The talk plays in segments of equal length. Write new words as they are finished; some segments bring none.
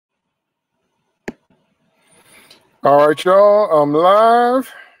All right, y'all. I'm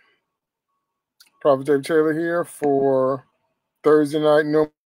live. Prophet David Taylor here for Thursday night.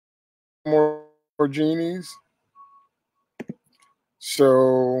 No more genies.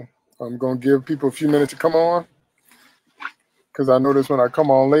 So I'm going to give people a few minutes to come on because I notice when I come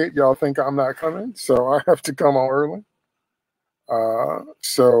on late, y'all think I'm not coming. So I have to come on early.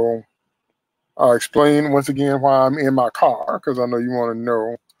 So I'll explain once again why I'm in my car, because I know you want to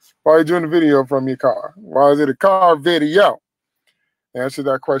know why you're doing the video from your car. Why is it a car video? The answer to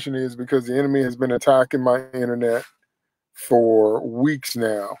that question is because the enemy has been attacking my internet for weeks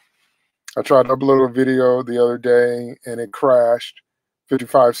now. I tried to upload a video the other day and it crashed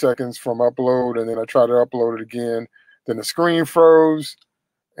 55 seconds from upload, and then I tried to upload it again. Then the screen froze,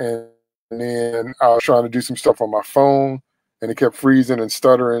 and then I was trying to do some stuff on my phone and it kept freezing and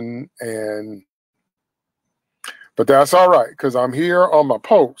stuttering. But that's all right, because I'm here on my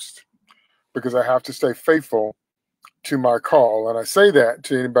post because I have to stay faithful to my call. And I say that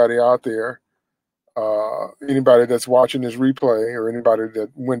to anybody out there, anybody that's watching this replay or anybody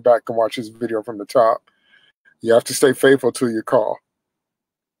that went back and watched this video from the top. You have to stay faithful to your call.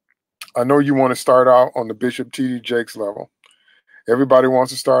 I know you want to start out on the Bishop T.D. Jakes level. Everybody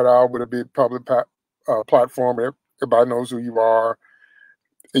wants to start out with a big public platform. Everybody knows who you are.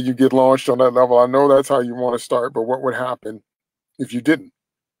 And you get launched on that level. I know that's how you want to start, but what would happen if you didn't?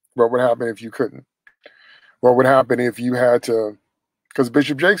 What would happen if you couldn't? What would happen if you had to? Because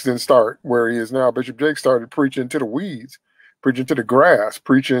Bishop Jakes didn't start where he is now. Bishop Jakes started preaching to the weeds, preaching to the grass,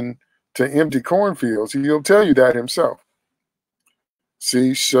 preaching to empty cornfields. He'll tell you that himself.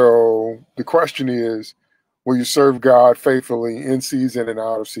 See, so the question is, will you serve God faithfully in season and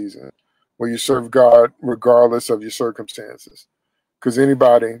out of season? Will you serve God regardless of your circumstances? Because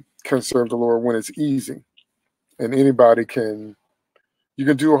anybody can serve the Lord when it's easy. And anybody can, you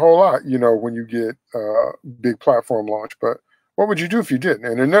can do a whole lot, you know, when you get a big platform launch. But what would you do if you didn't?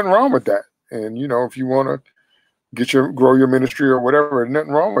 And there's nothing wrong with that. And, you know, if you want to grow your ministry or whatever, there's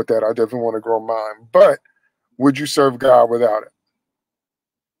nothing wrong with that. I definitely want to grow mine. But would you serve God without it?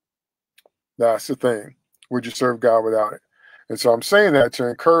 That's the thing. Would you serve God without it? And so I'm saying that to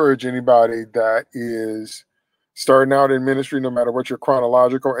encourage anybody that is starting out in ministry, no matter what your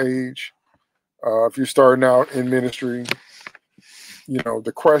chronological age. If you're starting out in ministry, you know,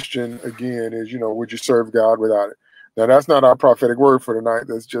 the question again is, you know, would you serve God without it? Now, that's not our prophetic word for tonight.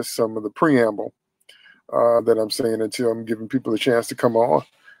 That's just some of the preamble that I'm saying until I'm giving people a chance to come on.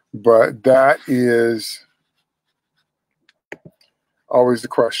 But that is always the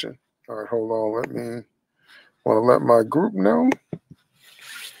question. All right, hold on. Want to let my group know.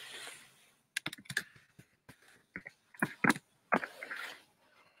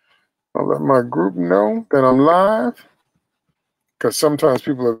 I'll let my group know that I'm live, because sometimes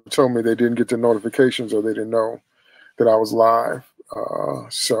people have told me they didn't get the notifications or they didn't know that I was live.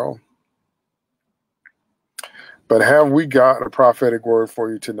 But have we got a prophetic word for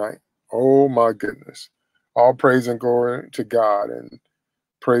you tonight? Oh my goodness. All praise and glory to God, and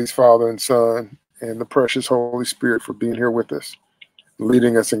praise Father and Son and the precious Holy Spirit for being here with us,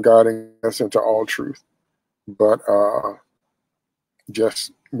 leading us and guiding us into all truth. But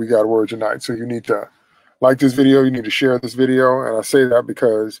we got a word tonight. So you need to like this video. You need to share this video. And I say that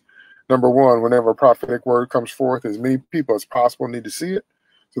because, number one, whenever a prophetic word comes forth, as many people as possible need to see it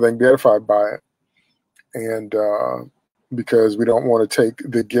so they can be edified by it. And because we don't want to take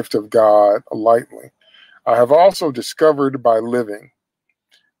the gift of God lightly. I have also discovered by living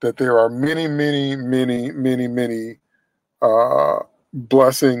that there are many, many, many, many, many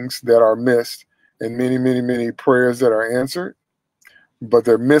blessings that are missed, and many, many, many prayers that are answered, but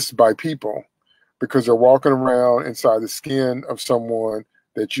they're missed by people because they're walking around inside the skin of someone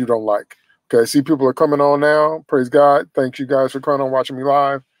that you don't like. Okay, I see people are coming on now. Praise God. Thanks you guys for coming on, watching me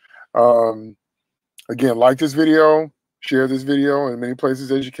live. Again, like this video, share this video in many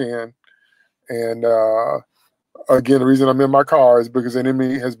places as you can. And again, the reason I'm in my car is because the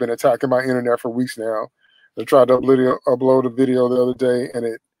enemy has been attacking my internet for weeks now. I tried to upload a video the other day, and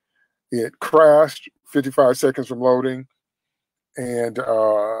it crashed 55 seconds from loading. And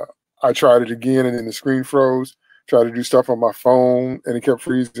I tried it again, and then the screen froze. Tried to do stuff on my phone, and it kept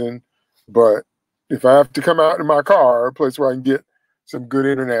freezing. But if I have to come out in my car, a place where I can get some good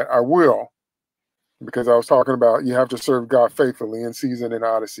internet, I will. Because I was talking about you have to serve God faithfully in season and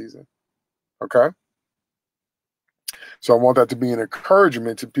out of season. Okay? So I want that to be an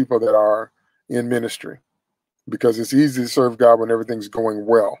encouragement to people that are in ministry, because it's easy to serve God when everything's going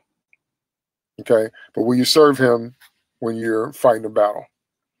well. Okay? But will you serve him when you're fighting a battle?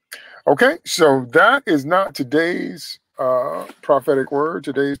 Okay, so that is not today's prophetic word.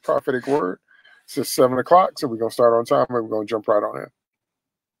 Today's prophetic word It's just 7 o'clock, so we're going to start on time, and we're going to jump right on in.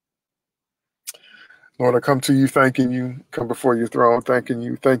 Lord, I come to you thanking you, come before your throne thanking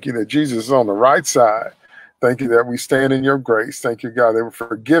you. Thank you that Jesus is on the right side. Thank you that we stand in your grace. Thank you, God, that we're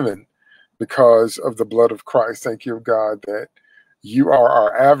forgiven because of the blood of Christ. Thank you, God, that you are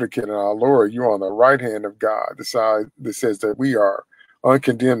our advocate and our Lord. You are on the right hand of God, the side that says that we are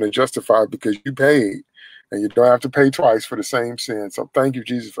uncondemned and justified because you paid, and you don't have to pay twice for the same sin. So thank you,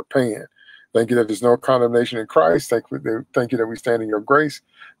 Jesus, for paying. Thank you that there's no condemnation in Christ. Thank you that we stand in your grace.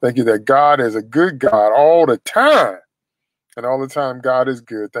 Thank you that God is a good God all the time. And all the time, God is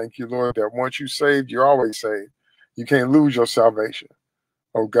good. Thank you, Lord, that once you're saved, you're always saved. You can't lose your salvation.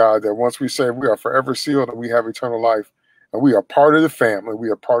 Oh, God, that once we say we are forever sealed and we have eternal life, and we are part of the family, we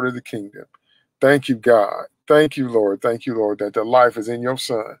are part of the kingdom. Thank you, God. Thank you, Lord. Thank you, Lord, that the life is in your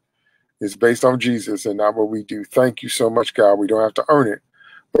Son. It's based on Jesus and not what we do. Thank you so much, God. We don't have to earn it,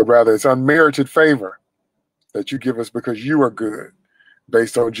 but rather it's unmerited favor that you give us because you are good,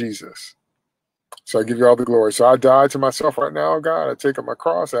 based on Jesus. So I give you all the glory. So I die to myself right now, God. I take up my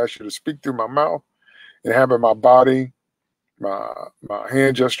cross. I ask you to speak through my mouth and have in my body, my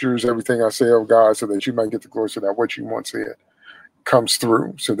hand gestures, everything I say, oh God, so that you might get the glory, so that what you want said comes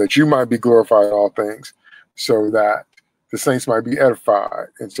through, so that you might be glorified in all things, so that the saints might be edified,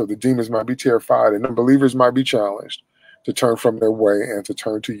 and so the demons might be terrified, and unbelievers might be challenged to turn from their way and to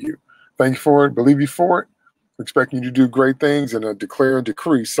turn to you. Thank you for it. Believe you for it. We're expecting you to do great things, and declare and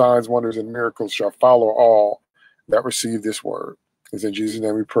decree signs, wonders, and miracles shall follow all that receive this word. It's in Jesus'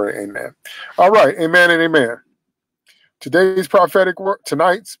 name we pray. Amen. All right. Amen and amen. Tonight's prophetic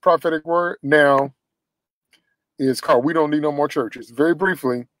word now is called We Don't Need No More Churches. Very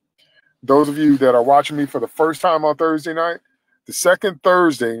briefly, those of you that are watching me for the first time on Thursday night, the second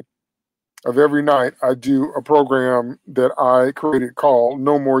Thursday of every night, I do a program that I created called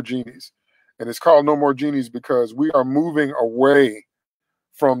No More Genies. And it's called No More Genies because we are moving away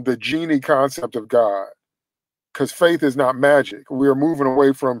from the genie concept of God, because faith is not magic. We are moving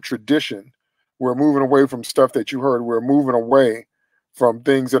away from tradition. We're moving away from stuff that you heard. We're moving away from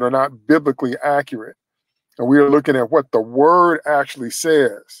things that are not biblically accurate. And we are looking at what the word actually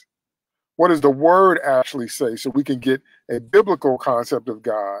says. What does the word actually say? So we can get a biblical concept of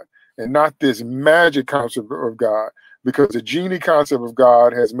God and not this magic concept of God, because the genie concept of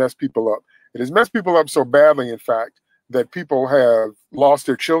God has messed people up. It has messed people up so badly, in fact, that people have lost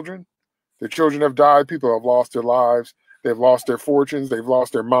their children. Their children have died. People have lost their lives. They've lost their fortunes. They've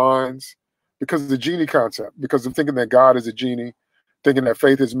lost their minds because of the genie concept, because of thinking that God is a genie, thinking that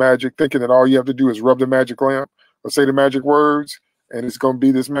faith is magic, thinking that all you have to do is rub the magic lamp or say the magic words and it's going to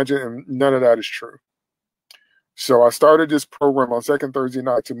be this magic, and none of that is true. So I started this program on second Thursday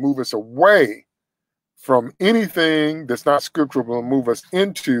night to move us away from anything that's not scriptural and move us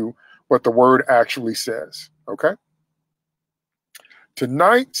into what the word actually says, okay?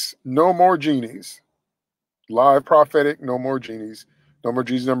 Tonight's No More Genies, live prophetic No More Genies, No More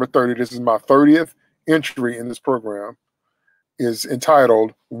Genies number 30. This is my 30th entry in this program, is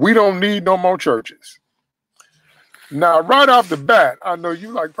entitled, We Don't Need No More Churches. Now, right off the bat, I know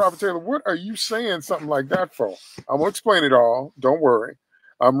you like Prophet Taylor. What are you saying something like that for? I'm going to explain it all. Don't worry.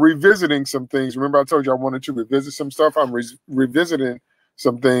 I'm revisiting some things. Remember I told you I wanted to revisit some stuff? I'm revisiting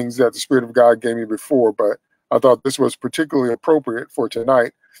some things that the Spirit of God gave me before, but I thought this was particularly appropriate for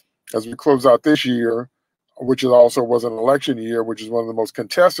tonight as we close out this year, which also was an election year, which is one of the most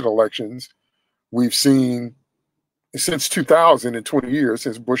contested elections we've seen since 2000, in 20 years,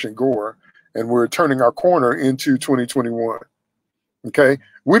 since Bush and Gore, and we're turning our corner into 2021. Okay?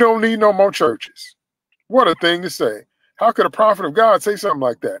 We don't need no more churches. What a thing to say. How could a prophet of God say something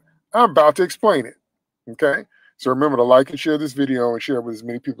like that? I'm about to explain it. Okay? So remember to like and share this video and share it with as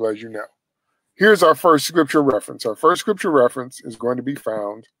many people as you know. Here's our first scripture reference. Our first scripture reference is going to be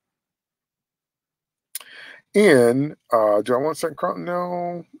found in, do I want Second Chronicles?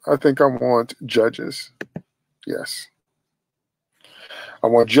 No, I think I want Judges. Yes. I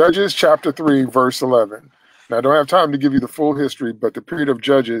want Judges chapter 3, verse 11. Now, I don't have time to give you the full history, but the period of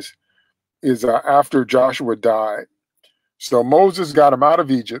Judges is after Joshua died. So Moses got him out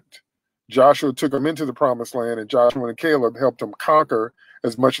of Egypt. Joshua took him into the promised land, and Joshua and Caleb helped him conquer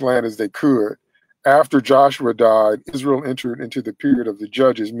as much land as they could. After Joshua died, Israel entered into the period of the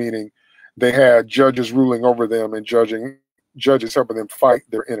Judges, meaning they had judges ruling over them and judges helping them fight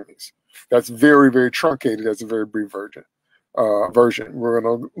their enemies. That's very, very truncated. That's a very brief version. We're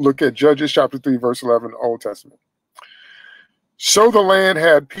going to look at Judges chapter 3, verse 11, Old Testament. So the land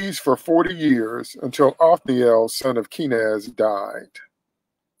had peace for 40 years until Othniel, son of Kenaz, died.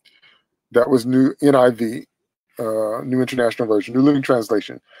 That was New NIV. New International Version, New Living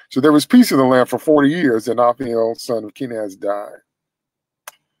Translation. So there was peace in the land for 40 years, and Othniel, son of Kenaz, died.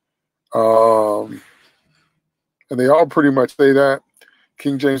 And they all pretty much say that.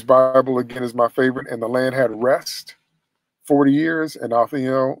 King James Bible, again, is my favorite. And the land had rest 40 years, and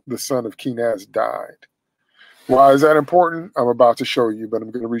Othniel, the son of Kenaz, died. Why is that important? I'm about to show you, but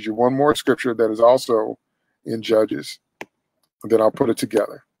I'm going to read you one more scripture that is also in Judges, and then I'll put it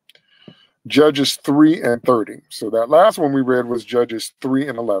together. Judges 3 and 30. So that last one we read was Judges 3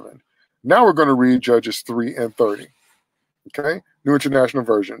 and 11. Now we're going to read Judges 3 and 30. Okay? New International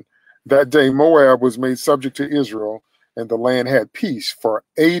Version. That day Moab was made subject to Israel, and the land had peace for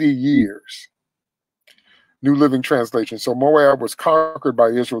 80 years. New Living Translation. So Moab was conquered by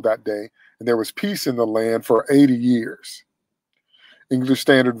Israel that day, and there was peace in the land for 80 years. English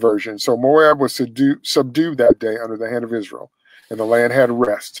Standard Version. So Moab was subdued that day under the hand of Israel, and the land had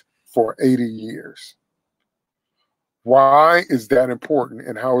rest for 80 years. Why is that important,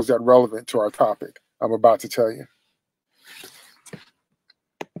 and how is that relevant to our topic? I'm about to tell you.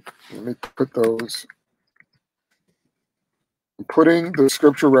 Let me put those. I'm putting the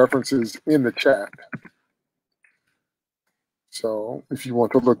scripture references in the chat. So if you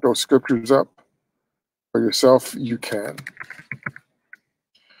want to look those scriptures up for yourself, you can.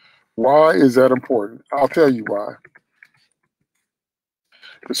 Why is that important? I'll tell you why.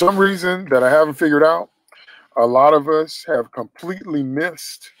 For some reason that I haven't figured out, a lot of us have completely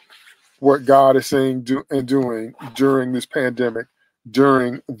missed what God is saying and doing during this pandemic,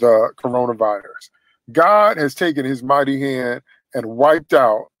 during the coronavirus. God has taken his mighty hand and wiped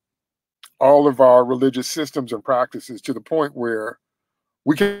out all of our religious systems and practices to the point where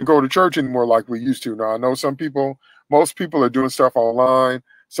we can't go to church anymore like we used to. Now, I know most people are doing stuff online.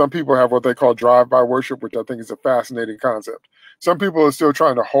 Some people have what they call drive-by worship, which I think is a fascinating concept. Some people are still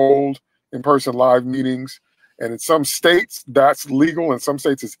trying to hold in-person live meetings. And in some states, that's legal. In some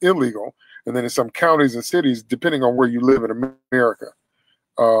states, it's illegal. And then in some counties and cities, depending on where you live in America.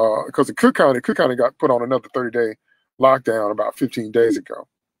 Because in Cook County got put on another 30-day lockdown about 15 days ago.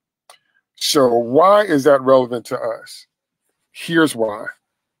 So why is that relevant to us? Here's why.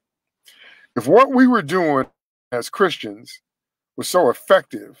 If what we were doing as Christians was so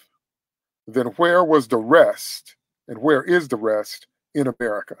effective, then where was the rest, and where is the rest in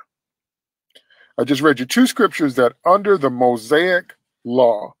America? I just read you two scriptures that under the Mosaic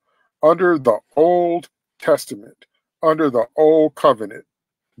law, under the Old Testament, under the Old Covenant,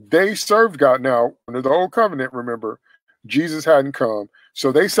 they served God. Now, under the Old Covenant, remember, Jesus hadn't come.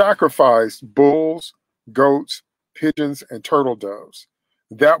 So they sacrificed bulls, goats, pigeons, and turtle doves.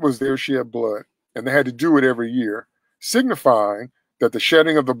 That was their shed blood. And they had to do it every year, signifying that the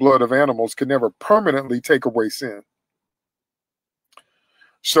shedding of the blood of animals could never permanently take away sin.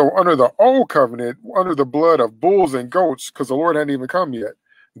 So under the Old Covenant, under the blood of bulls and goats, because the Lord hadn't even come yet,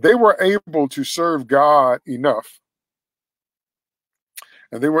 they were able to serve God enough.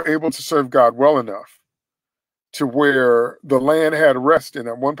 And they were able to serve God well enough to where the land had rest. In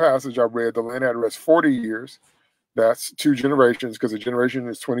that one passage I read, the land had rest 40 years. That's 2 generations, because a generation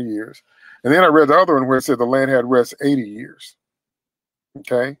is 20 years. And then I read the other one where it said the land had rest 80 years.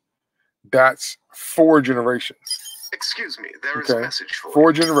 Okay? That's 4 generations. Excuse me, there is a message for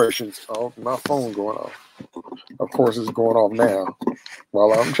 4 generations. Oh, my phone going off. Of course, it's going off now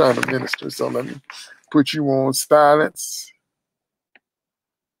while I'm trying to minister. So let me put you on silence.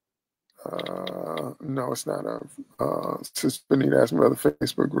 No, it's not a Sister Benita asked me about the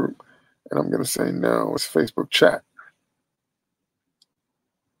Facebook group, and I'm going to say no, it's Facebook chat.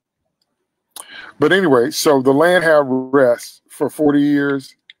 But anyway, so the land had rest for 40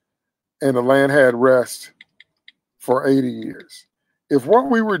 years, and the land had rest for 80 years. If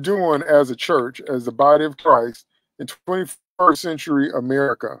what we were doing as a church, as the body of Christ in 21st century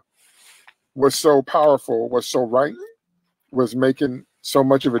America was so powerful, was so right, was making so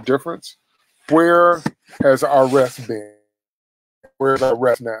much of a difference, where has our rest been? Where's our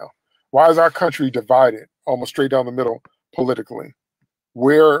rest now? Why is our country divided almost straight down the middle politically?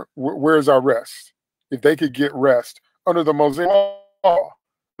 Where's our rest? If they could get rest under the Mosaic law,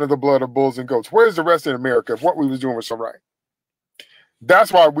 under the blood of bulls and goats, where's the rest in America if what we was doing was so right?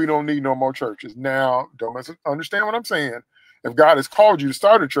 That's why we don't need no more churches. Now, don't understand what I'm saying. If God has called you to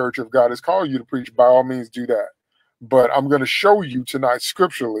start a church, if God has called you to preach, by all means do that. But I'm going to show you tonight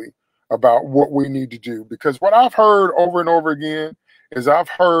scripturally about what we need to do. Because what I've heard over and over again is I've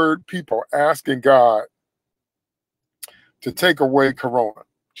heard people asking God to take away Corona.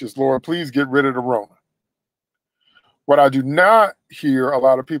 Just, Lord, please get rid of the Rona. What I do not hear a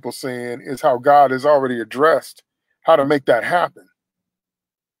lot of people saying is how God has already addressed how to make that happen.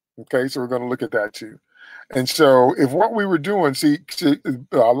 Okay, so we're going to look at that too. And so if what we were doing, see,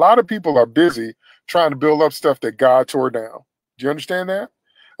 a lot of people are busy trying to build up stuff that God tore down. Do you understand that?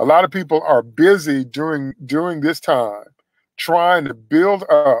 A lot of people are busy during this time trying to build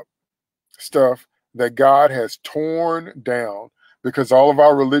up stuff that God has torn down, because all of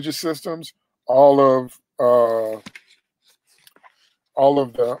our religious systems, all of the,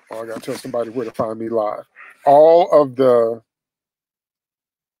 oh, I gotta tell somebody where to find me live. All of the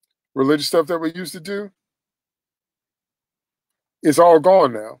religious stuff that we used to do, it's all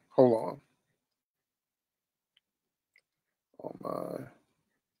gone now. Hold on my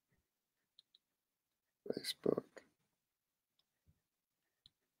Facebook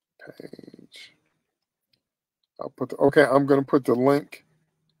page. I'll put the, okay, I'm going to put the link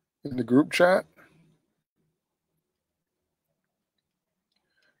in the group chat.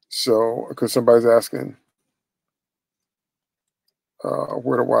 So, because somebody's asking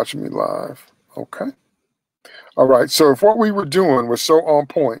where to watch me live. Okay. All right. So if what we were doing was so on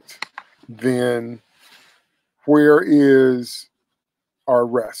point, then where is our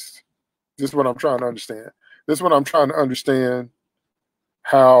rest? This is what I'm trying to understand. This is what I'm trying to understand,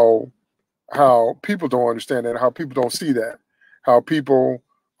 how people don't understand that, how people don't see that, how people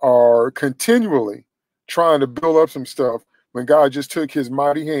are continually trying to build up some stuff when God just took his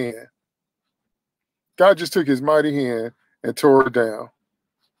mighty hand. God just took his mighty hand and tore it down.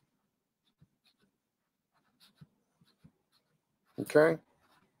 Okay.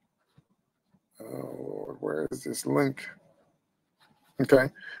 Oh, Lord, where is this link? Okay.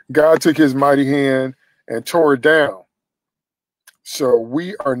 God took his mighty hand and tore it down. So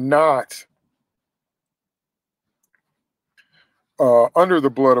we are not under the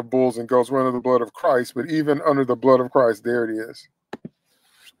blood of bulls and goats, we're under the blood of Christ, but even under the blood of Christ, there it is.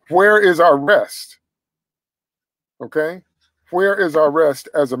 Where is our rest? Okay. Where is our rest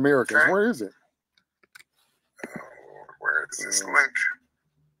as Americans? Okay. Where is it? Where is this link?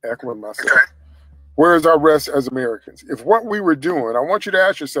 Echoing myself. Okay. Where is our rest as Americans? If what we were doing, I want you to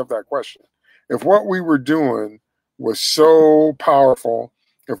ask yourself that question. If what we were doing was so powerful,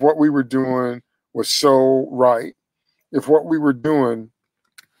 if what we were doing was so right, if what we were doing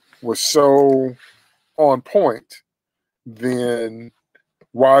was so on point, then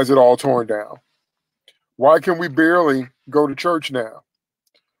why is it all torn down? Why can we barely go to church now?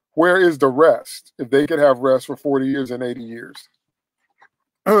 Where is the rest? If they could have rest for 40 years and 80 years.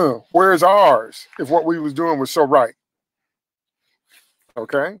 Where is ours if what we was doing was so right?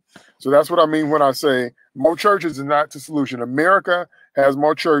 Okay. So that's what I mean when I say more churches is not the solution. America has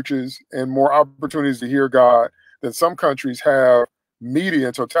more churches and more opportunities to hear God than some countries have media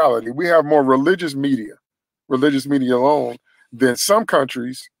in totality. We have more religious media alone, than some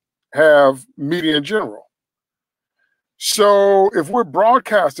countries have media in general. So if we're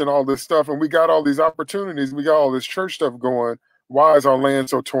broadcasting all this stuff and we got all these opportunities, we got all this church stuff going, why is our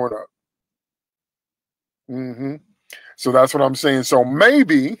land so torn up? So that's what I'm saying. So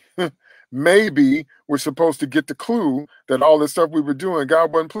maybe we're supposed to get the clue that all this stuff we were doing,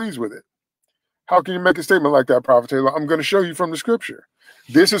 God wasn't pleased with it. How can you make a statement like that, Prophet Taylor? I'm going to show you from the scripture.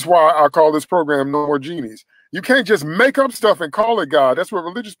 This is why I call this program No More Genies. You can't just make up stuff and call it God. That's what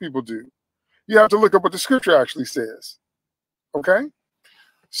religious people do. You have to look up what the scripture actually says. Okay?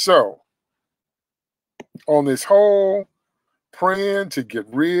 So, on this whole praying to get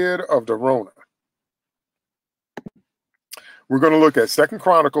rid of the Rona, we're going to look at 2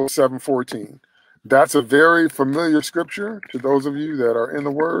 Chronicles 7:14. That's a very familiar scripture to those of you that are in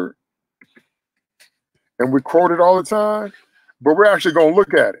the Word. And we quote it all the time, but we're actually going to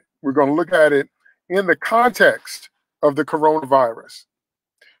look at it. We're going to look at it in the context of the coronavirus.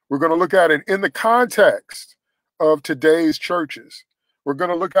 We're going to look at it in the context of today's churches. We're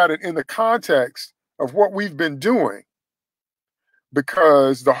going to look at it in the context of what we've been doing,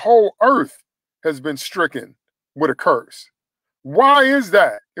 because the whole earth has been stricken with a curse. Why is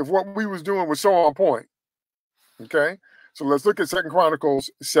that if what we was doing was so on point? Okay, so let's look at 2 Chronicles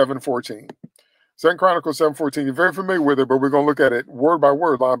 7:14. 2 Chronicles 7:14, you're very familiar with it, but we're going to look at it word by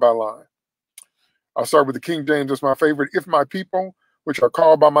word, line by line. I'll start with the King James, that's my favorite. If my people, which are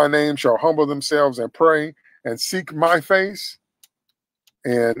called by my name, shall humble themselves and pray and seek my face.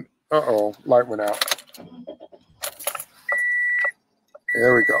 And, light went out.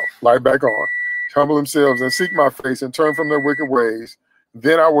 There we go, light back on. Humble themselves and seek my face and turn from their wicked ways.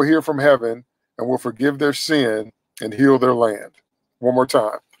 Then I will hear from heaven and will forgive their sin and heal their land. One more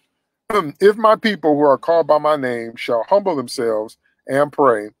time. If my people who are called by my name shall humble themselves and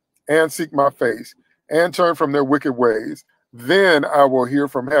pray and seek my face and turn from their wicked ways, then I will hear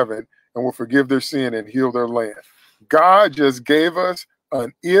from heaven and will forgive their sin and heal their land. God just gave us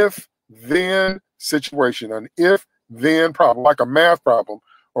an if-then situation, an if-then problem, like a math problem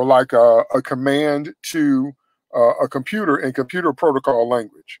or like a command to a computer in computer protocol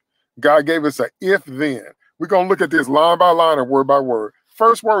language. God gave us a if-then. We're going to look at this line by line and word by word.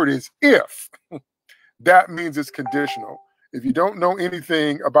 First word is if. That means it's conditional. If you don't know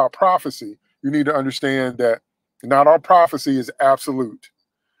anything about prophecy, you need to understand that not all prophecy is absolute.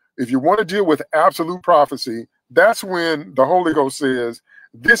 If you want to deal with absolute prophecy, that's when the Holy Ghost says,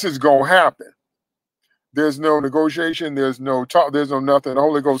 this is going to happen. There's no negotiation. There's no talk. There's no nothing. The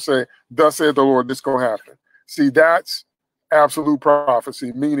Holy Ghost say, thus saith the Lord, this is going to happen. See, that's absolute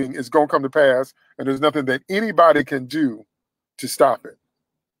prophecy, meaning it's going to come to pass, and there's nothing that anybody can do to stop it.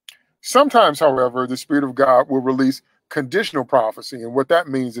 Sometimes, however, the Spirit of God will release conditional prophecy. And what that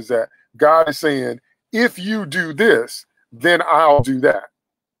means is that God is saying, if you do this, then I'll do that.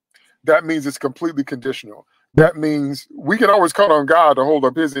 That means it's completely conditional. That means we can always count on God to hold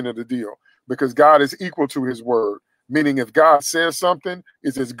up his end of the deal because God is equal to his word. Meaning if God says something,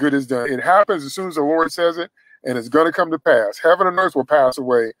 it's as good as done. It happens as soon as the Lord says it, and it's going to come to pass. Heaven and earth will pass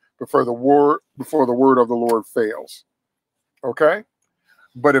away before the word of the Lord fails. Okay?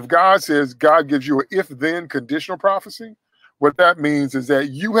 But if God says God gives you an if-then conditional prophecy, what that means is that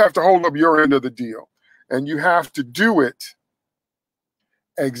you have to hold up your end of the deal. And you have to do it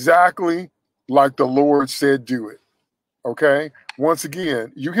exactly like the Lord said do it. Okay? Once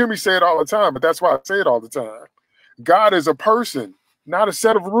again, you hear me say it all the time, but that's why I say it all the time. God is a person, not a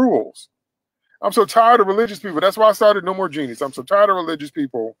set of rules. I'm so tired of religious people. That's why I started No More Genius. I'm so tired of religious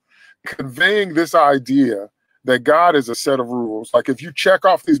people conveying this idea that God is a set of rules. Like if you check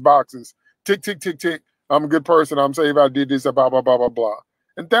off these boxes, tick, tick, tick, tick, I'm a good person, I'm saved, I did this, blah, blah, blah, blah, blah.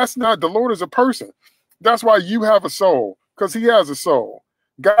 And that's not, the Lord is a person. That's why you have a soul, because he has a soul.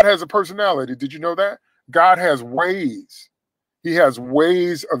 God has a personality. Did you know that? God has ways. He has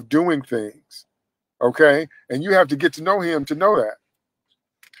ways of doing things. Okay? And you have to get to know him to know that.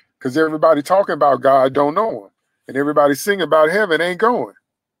 Because everybody talking about God don't know him. And everybody singing about heaven ain't going.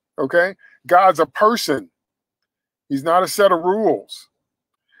 Okay? God's a person. He's not a set of rules.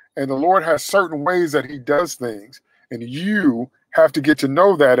 And the Lord has certain ways that he does things. And you have to get to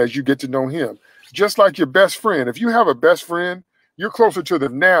know that as you get to know him. Just like your best friend. If you have a best friend, you're closer to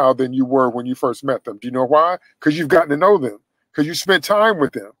them now than you were when you first met them. Do you know why? Because you've gotten to know them. Because you spent time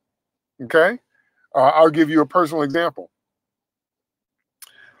with them. Okay? I'll give you a personal example.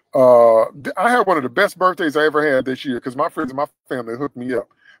 I had one of the best birthdays I ever had this year because my friends and my family hooked me up.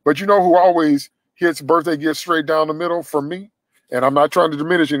 But you know who always hits birthday gifts straight down the middle from me? And I'm not trying to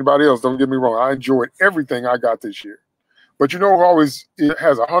diminish anybody else. Don't get me wrong. I enjoyed everything I got this year. But you know who always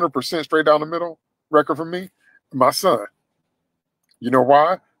has 100% straight down the middle record from me? My son. You know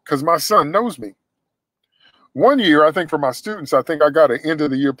why? Because my son knows me. One year, I think for my students, I think I got an end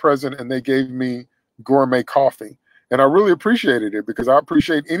of the year present and they gave me gourmet coffee. And I really appreciated it because I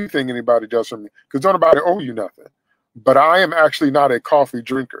appreciate anything anybody does for me because don't nobody owe you nothing. But I am actually not a coffee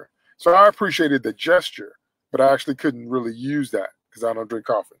drinker. So I appreciated the gesture, but I actually couldn't really use that because I don't drink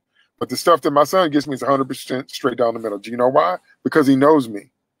coffee. But the stuff that my son gets me is 100% straight down the middle. Do you know why? Because he knows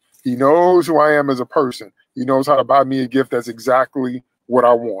me. He knows who I am as a person. He knows how to buy me a gift that's exactly what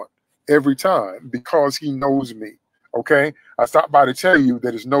I want every time because he knows me. Okay? I stopped by to tell you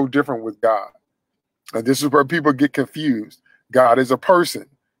that it's no different with God. And this is where people get confused. God is a person.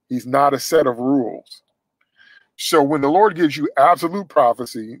 He's not a set of rules. So when the Lord gives you absolute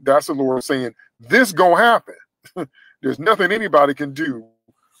prophecy, that's the Lord saying, this gonna happen. There's nothing anybody can do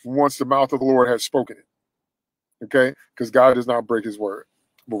once the mouth of the Lord has spoken it. Okay? Because God does not break his word.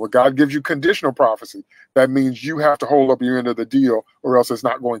 But when God gives you conditional prophecy, that means you have to hold up your end of the deal or else it's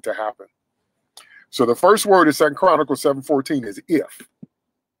not going to happen. So the first word in 2 Chronicles 7:14 is if.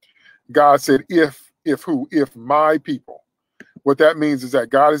 God said, if who? If my people. What that means is that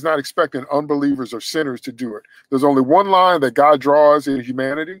God is not expecting unbelievers or sinners to do it. There's only one line that God draws in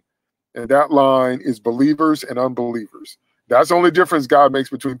humanity, and that line is believers and unbelievers. That's the only difference God makes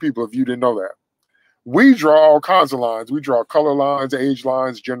between people if you didn't know that. We draw all kinds of lines. We draw color lines, age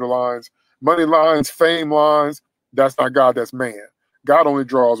lines, gender lines, money lines, fame lines. That's not God, that's man. God only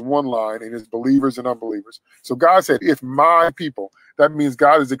draws one line, and it's believers and unbelievers. So God said, if my people, that means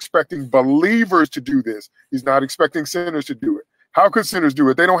God is expecting believers to do this. He's not expecting sinners to do it. How could sinners do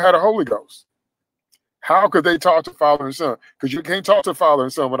it? They don't have the Holy Ghost. How could they talk to Father and Son? Because you can't talk to Father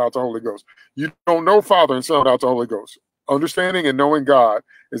and Son without the Holy Ghost. You don't know Father and Son without the Holy Ghost. Understanding and knowing God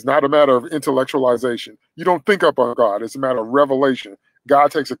is not a matter of intellectualization. You don't think up on God. It's a matter of revelation.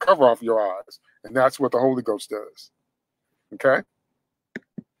 God takes a cover off your eyes, and that's what the Holy Ghost does. Okay?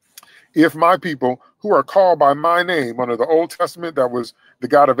 If my people who are called by my name, under the Old Testament, that was the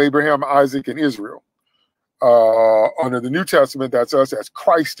God of Abraham, Isaac, and Israel. Under the New Testament, that's us as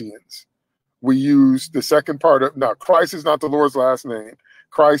Christians. We use the second part of, now, Christ is not the Lord's last name.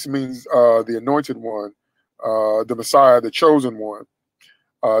 Christ means the anointed one, the Messiah, the chosen one.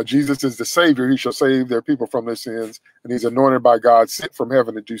 Jesus is the Savior. He shall save their people from their sins, and he's anointed by God, sent from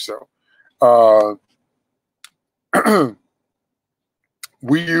heaven to do so.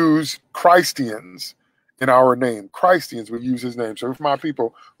 We use Christians in our name. Christians, we use his name. So if my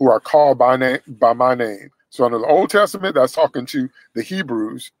people who are called by my name. So under the Old Testament, that's talking to the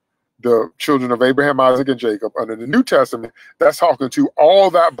Hebrews, the children of Abraham, Isaac, and Jacob. Under the New Testament, that's talking to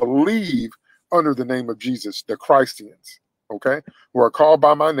all that believe under the name of Jesus, the Christians, okay, who are called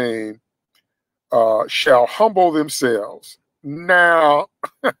by my name, shall humble themselves. Now,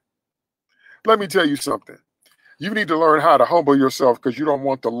 let me tell you something. You need to learn how to humble yourself because you don't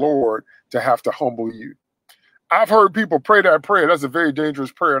want the Lord to have to humble you. I've heard people pray that prayer. That's a very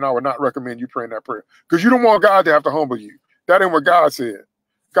dangerous prayer, and I would not recommend you praying that prayer because you don't want God to have to humble you. That ain't what God said.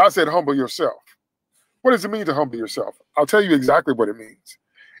 God said, humble yourself. What does it mean to humble yourself? I'll tell you exactly what it means.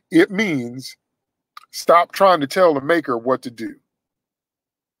 It means stop trying to tell the maker what to do.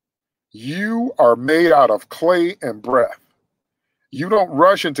 You are made out of clay and breath. You don't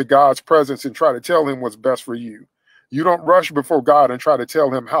rush into God's presence and try to tell him what's best for you. You don't rush before God and try to tell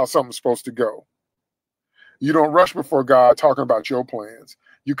him how something's supposed to go. You don't rush before God talking about your plans.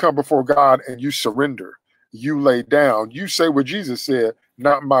 You come before God and you surrender. You lay down. You say what Jesus said,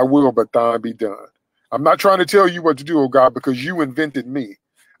 not my will, but thine be done. I'm not trying to tell you what to do, oh God, because you invented me.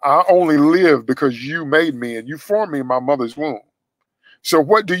 I only live because you made me and you formed me in my mother's womb. So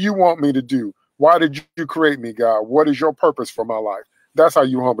what do you want me to do? Why did you create me, God? What is your purpose for my life? That's how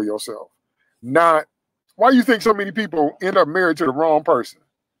you humble yourself. Not, why do you think so many people end up married to the wrong person?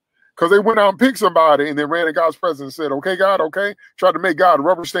 Because they went out and picked somebody and then ran in God's presence and said, okay, God, okay. Tried to make God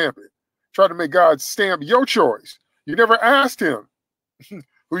rubber stamp it. Tried to make God stamp your choice. You never asked him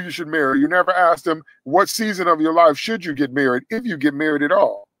who you should marry. You never asked him what season of your life should you get married, if you get married at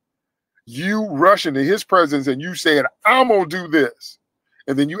all. You rush into his presence and you said, I'm going to do this.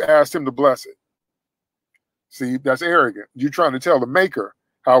 And then you asked him to bless it. See, that's arrogant. You're trying to tell the maker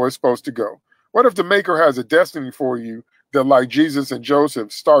how it's supposed to go. What if the maker has a destiny for you that, like Jesus and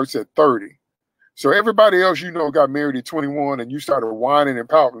Joseph, starts at 30? So everybody else you know got married at 21 and you started whining and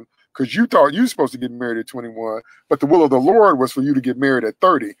pouting because you thought you were supposed to get married at 21, but the will of the Lord was for you to get married at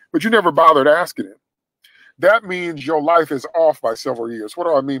 30, but you never bothered asking him. That means your life is off by several years. What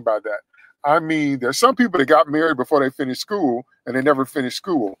do I mean by that? I mean, there's some people that got married before they finished school and they never finished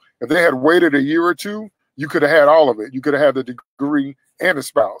school. If they had waited a year or two, you could have had all of it. You could have had the degree and a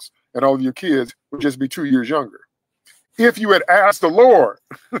spouse, and all of your kids would just be 2 years younger. If you had asked the Lord.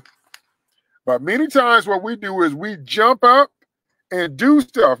 But many times what we do is we jump up and do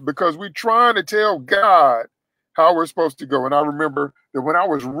stuff because we're trying to tell God how we're supposed to go. And I remember that when I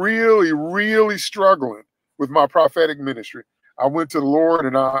was really, really struggling with my prophetic ministry, I went to the Lord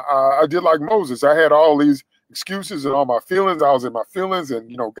and I did like Moses. I had all these excuses and all my feelings. I was in my feelings and,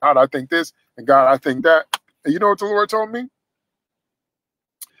 you know, God, I think this and God, I think that. And you know what the Lord told me?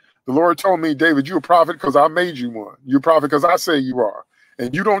 The Lord told me, David, you're a prophet because I made you one. You're a prophet because I say you are.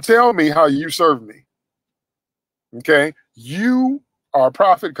 And you don't tell me how you serve me. Okay? You are a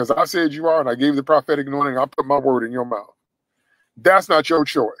prophet because I said you are, and I gave the prophetic anointing. I put my word in your mouth. That's not your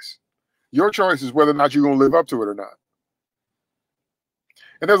choice. Your choice is whether or not you're going to live up to it or not.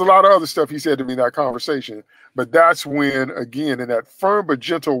 And there's a lot of other stuff he said to me in that conversation. But that's when, again, in that firm but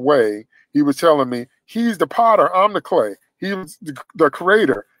gentle way, he was telling me, he's the potter, I'm the clay. He was the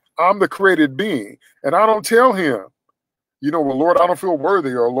creator. I'm the created being. And I don't tell him, you know, well, Lord, I don't feel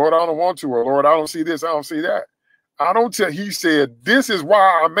worthy, or Lord, I don't want to, or Lord, I don't see this, I don't see that. I don't tell, he said, this is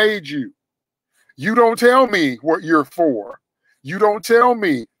why I made you. You don't tell me what you're for. You don't tell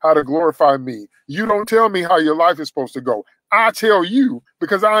me how to glorify me. You don't tell me how your life is supposed to go. I tell you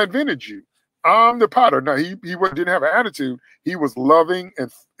because I invented you. I'm the potter. Now, he didn't have an attitude. He was loving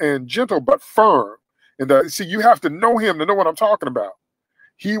and gentle, but firm. And see, you have to know him to know what I'm talking about.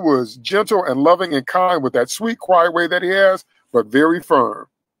 He was gentle and loving and kind with that sweet, quiet way that he has, but very firm.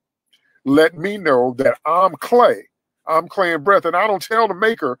 Let me know that I'm clay. I'm clay and breath, and I don't tell the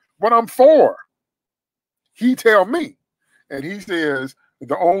maker what I'm for. He tell me. And he says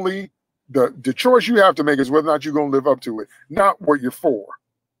the choice you have to make is whether or not you're going to live up to it, not what you're for.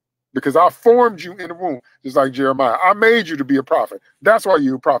 Because I formed you in the womb, just like Jeremiah. I made you to be a prophet. That's why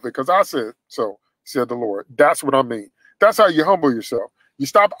you're a prophet, because I said so, said the Lord. That's what I mean. That's how you humble yourself. You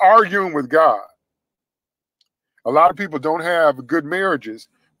stop arguing with God. A lot of people don't have good marriages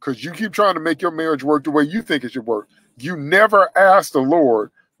because you keep trying to make your marriage work the way you think it should work. You never asked the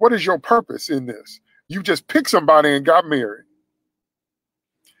Lord, what is your purpose in this? You just picked somebody and got married.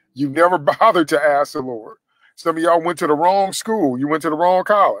 You never bothered to ask the Lord. Some of y'all went to the wrong school. You went to the wrong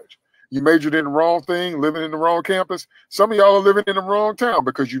college. You majored in the wrong thing, living in the wrong campus. Some of y'all are living in the wrong town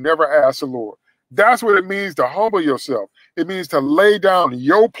because you never asked the Lord. That's what it means to humble yourself. It means to lay down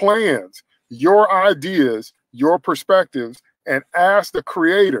your plans, your ideas, your perspectives, and ask the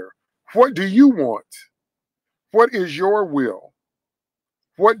Creator, what do you want? What is your will?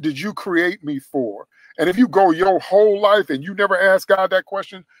 What did you create me for? And if you go your whole life and you never ask God that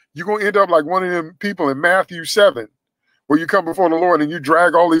question, you're going to end up like one of them people in Matthew 7, where you come before the Lord and you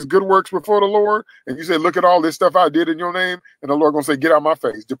drag all these good works before the Lord, and you say, look at all this stuff I did in your name, and the Lord going to say, get out of my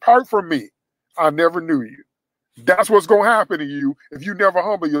face. Depart from me. I never knew you. That's what's going to happen to you if you never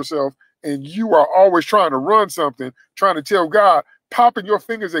humble yourself and you are always trying to run something, trying to tell God, popping your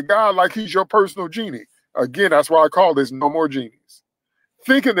fingers at God like he's your personal genie. Again, that's why I call this no more genies.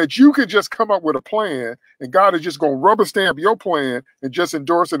 Thinking that you can just come up with a plan and God is just going to rubber stamp your plan and just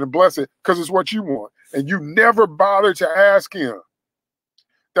endorse it and bless it because it's what you want. And you never bother to ask him.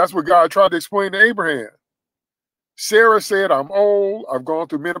 That's what God tried to explain to Abraham. Sarah said, I'm old. I've gone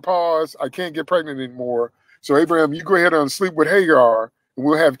through menopause. I can't get pregnant anymore. So Abraham, you go ahead and sleep with Hagar and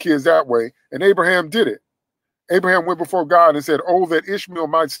we'll have kids that way. And Abraham did it. Abraham went before God and said, oh, that Ishmael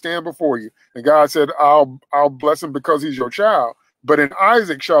might stand before you. And God said, I'll bless him because he's your child. But in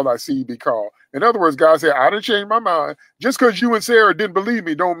Isaac shall thy seed be called. In other words, God said, I didn't change my mind. Just because you and Sarah didn't believe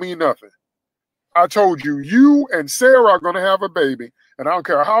me don't mean nothing. I told you, you and Sarah are going to have a baby. And I don't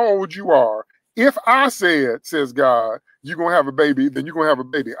care how old you are. If I said, says God, you're going to have a baby, then you're going to have a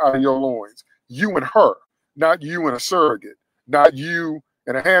baby out of your loins. You and her, not you and a surrogate, not you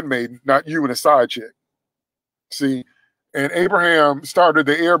and a handmaiden, not you and a side chick. See, and Abraham started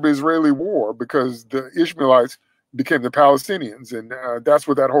the Arab-Israeli war because the Ishmaelites became the Palestinians. And that's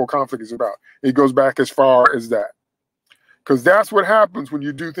what that whole conflict is about. It goes back as far as that. Because that's what happens when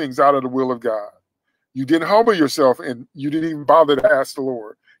you do things out of the will of God. You didn't humble yourself and you didn't even bother to ask the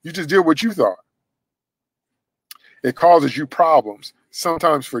Lord. You just did what you thought. It causes you problems,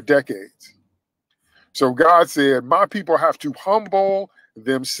 sometimes for decades. So God said, my people have to humble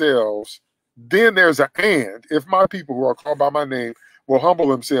themselves. Then there's an and. If my people who are called by my name will humble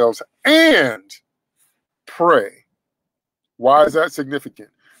themselves and pray. Why is that significant?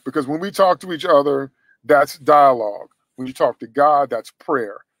 Because when we talk to each other, that's dialogue. When you talk to God, that's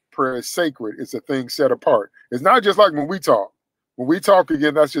prayer. Prayer is sacred. It's a thing set apart. It's not just like when we talk. When we talk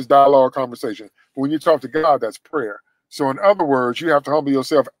again, that's just dialogue, conversation. But when you talk to God, that's prayer. So in other words, you have to humble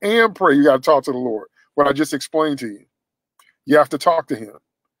yourself and pray. You got to talk to the Lord. What I just explained to you. You have to talk to him.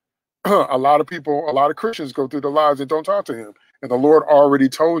 A lot of people, a lot of Christians go through their lives and don't talk to him. And the Lord already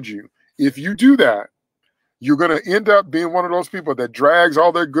told you, if you do that, you're going to end up being one of those people that drags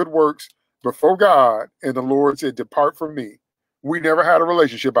all their good works before God. And the Lord said, depart from me. We never had a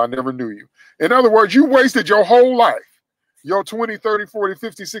relationship. I never knew you. In other words, you wasted your whole life. Your 20, 30, 40,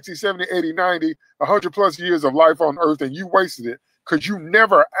 50, 60, 70, 80, 90, 100 plus years of life on earth, and you wasted it because you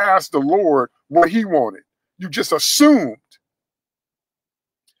never asked the Lord what he wanted. You just assumed.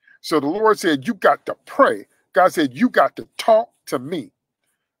 So the Lord said, you got to pray. God said, you got to talk to me.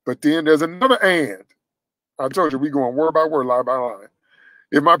 But then there's another and. I told you, we're going word by word, line by line.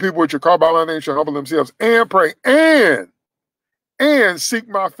 If my people which are called by my name shall humble themselves and pray and seek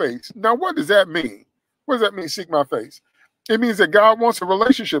my face. Now, what does that mean? What does that mean, seek my face? It means that God wants a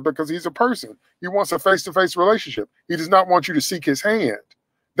relationship because he's a person. He wants a face-to-face relationship. He does not want you to seek his hand.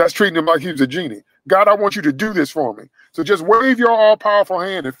 That's treating him like he was a genie. God, I want you to do this for me. So just wave your all-powerful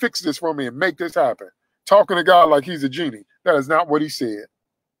hand and fix this for me and make this happen. Talking to God like he's a genie. That is not what he said.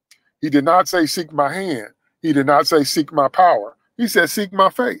 He did not say, seek my hand. He did not say, seek my power. He said, seek my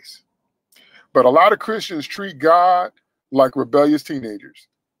face. But a lot of Christians treat God like rebellious teenagers.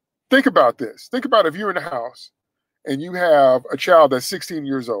 Think about this. Think about if you're in the house and you have a child that's 16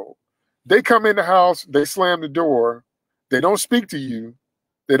 years old. They come in the house, they slam the door, they don't speak to you,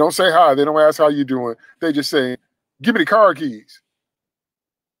 they don't say hi, they don't ask how you doing, they just say, give me the car keys.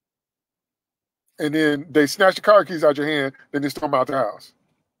 And then they snatch the car keys out your hand, then they storm out the house.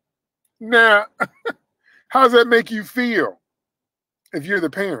 Now, how does that make you feel if you're the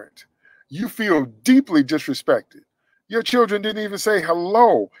parent? You feel deeply disrespected. Your children didn't even say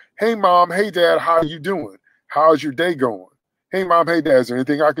hello. Hey, mom. Hey, dad. How you doing? How's your day going? Hey, mom. Hey, dad. Is there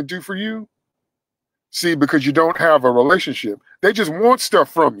anything I can do for you? See, because you don't have a relationship. They just want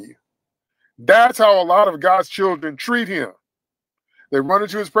stuff from you. That's how a lot of God's children treat him. They run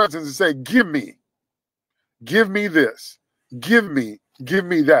into his presence and say, give me this. Give me Give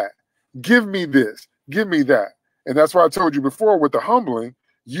me that. Give me this. Give me that. And that's why I told you before with the humbling,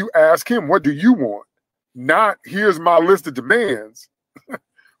 you ask him, what do you want? Not, here's my list of demands.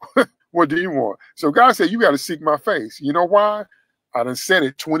 What do you want? So God said, you got to seek my face. You know why? I done said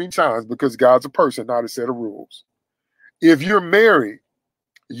it 20 times, because God's a person, not a set of rules. If you're married,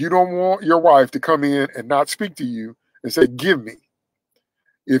 you don't want your wife to come in and not speak to you and say, give me.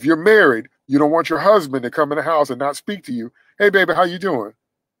 If you're married, you don't want your husband to come in the house and not speak to you. Hey, baby, how you doing?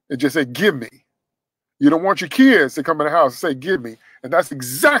 And just say, give me. You don't want your kids to come in the house and say, give me. And that's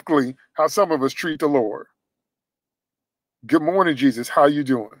exactly how some of us treat the Lord. Good morning, Jesus. How you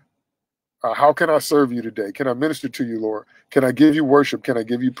doing? How can I serve you today? Can I minister to you, Lord? Can I give you worship? Can I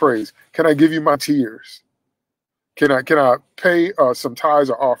give you praise? Can I give you my tears? Can I pay some tithes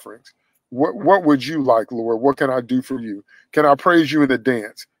or offerings? What would you like, Lord? What can I do for you? Can I praise you in the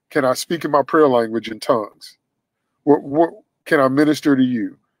dance? Can I speak in my prayer language in tongues? What can I minister to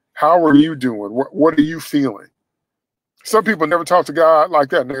you? How are you doing? What are you feeling? Some people never talk to God like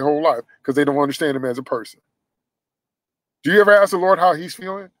that in their whole life because they don't understand him as a person. Do you ever ask the Lord how he's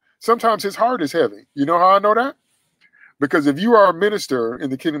feeling? Sometimes his heart is heavy. You know how I know that? Because if you are a minister in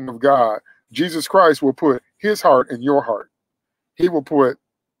the kingdom of God, Jesus Christ will put his heart in your heart. He will put,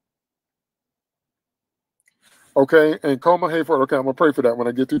 okay, and Coma Hayford, okay, I'm going to pray for that. When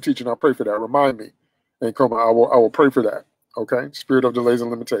I get through teaching, I'll pray for that. Remind me. And Coma, I will pray for that. Okay, spirit of delays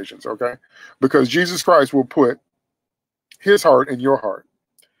and limitations. Okay, because Jesus Christ will put his heart in your heart.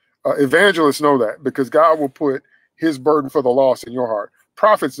 Evangelists know that because God will put his burden for the lost in your heart.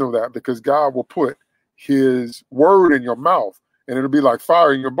 Prophets know that because God will put his word in your mouth, and it'll be like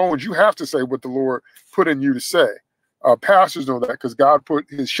fire in your bones. You have to say what the Lord put in you to say. Pastors know that because God put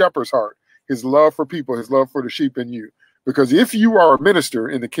his shepherd's heart, his love for people, his love for the sheep in you. Because if you are a minister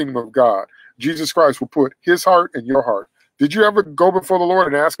in the kingdom of God, Jesus Christ will put his heart in your heart. Did you ever go before the Lord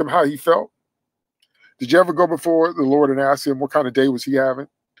and ask him how he felt? Did you ever go before the Lord and ask him what kind of day was he having?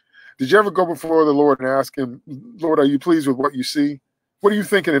 Did you ever go before the Lord and ask him, Lord, are you pleased with what you see? What are you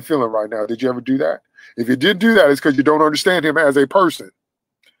thinking and feeling right now? Did you ever do that? If you didn't do that, it's because you don't understand him as a person.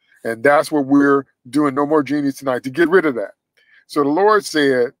 And that's what we're doing No More Genies tonight, to get rid of that. So the Lord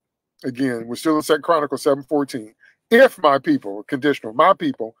said, again, we're still in 2 Chronicles 7:14. If my people, conditional, my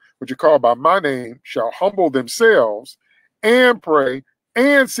people, which are called by my name, shall humble themselves and pray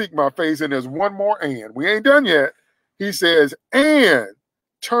and seek my face. And there's one more and. We ain't done yet. He says, and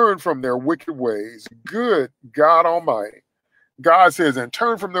turn from their wicked ways. Good God Almighty. God says, and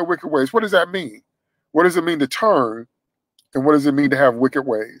turn from their wicked ways. What does that mean? What does it mean to turn? And what does it mean to have wicked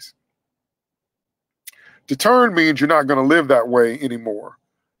ways? To turn means you're not going to live that way anymore.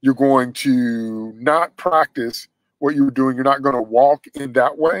 You're going to not practice what you were doing. You're not going to walk in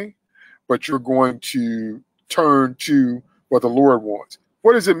that way, but you're going to turn to what the Lord wants.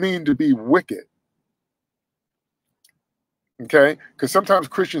 What does it mean to be wicked? Okay? Because sometimes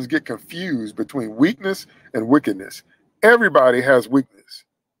Christians get confused between weakness and wickedness. Everybody has weakness.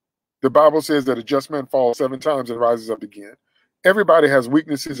 The Bible says that a just man falls 7 times and rises up again. Everybody has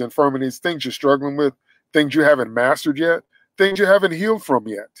weaknesses, infirmities, things you're struggling with, things you haven't mastered yet, things you haven't healed from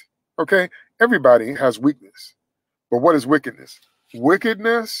yet. Okay? Everybody has weakness. But what is wickedness?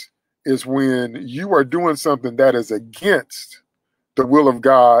 Wickedness is when you are doing something that is against the will of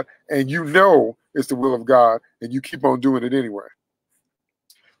God, and you know it's the will of God, and you keep on doing it anyway.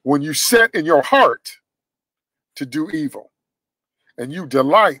 When you set in your heart to do evil, and you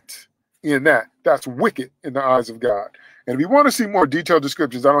delight in that, that's wicked in the eyes of God. And if you want to see more detailed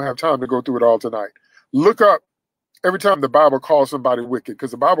descriptions, I don't have time to go through it all tonight. Look up every time the Bible calls somebody wicked,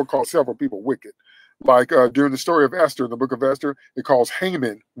 because the Bible calls several people wicked. Like during the story of Esther, in the book of Esther, it calls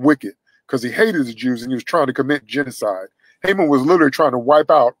Haman wicked because he hated the Jews and he was trying to commit genocide. Haman was literally trying to wipe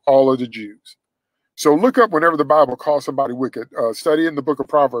out all of the Jews. So look up whenever the Bible calls somebody wicked. Study in the book of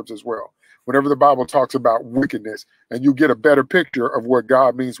Proverbs as well. Whenever the Bible talks about wickedness, and you get a better picture of what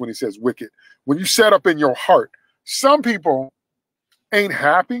God means when he says wicked. When you set up in your heart, some people ain't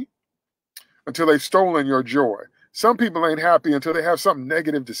happy until they've stolen your joy. Some people ain't happy until they have something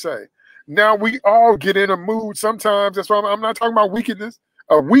negative to say. Now, we all get in a mood sometimes. That's why I'm not talking about weakness.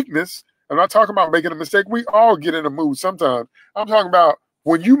 I'm not talking about making a mistake. We all get in a mood sometimes. I'm talking about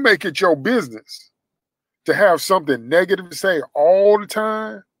when you make it your business to have something negative to say all the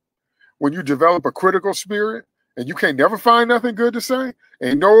time, when you develop a critical spirit and you can't never find nothing good to say,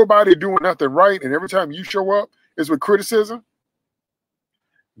 and nobody doing nothing right, and every time you show up is with criticism.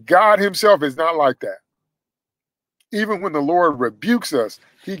 God himself is not like that. Even when the Lord rebukes us,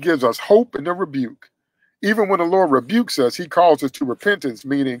 he gives us hope in the rebuke. Even when the Lord rebukes us, he calls us to repentance,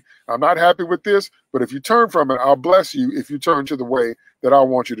 meaning, I'm not happy with this, but if you turn from it, I'll bless you if you turn to the way that I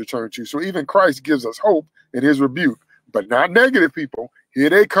want you to turn to. So even Christ gives us hope in his rebuke, but not negative people. Here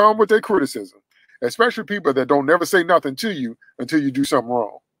they come with their criticism, especially people that don't never say nothing to you until you do something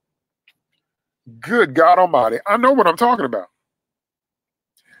wrong. Good God Almighty. I know what I'm talking about.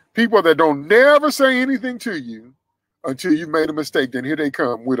 People that don't never say anything to you until you've made a mistake. Then here they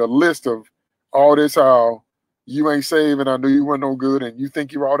come with a list of all this, how you ain't saved and I knew you weren't no good and you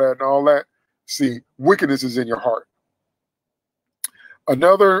think you're all that and all that. See, wickedness is in your heart.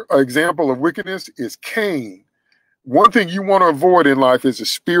 Another example of wickedness is Cain. One thing you want to avoid in life is the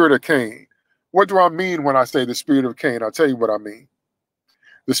spirit of Cain. What do I mean when I say the spirit of Cain? I'll tell you what I mean.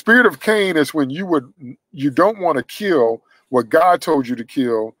 The spirit of Cain is when you don't want to kill what God told you to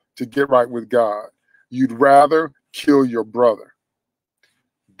kill to get right with God. You'd rather kill your brother.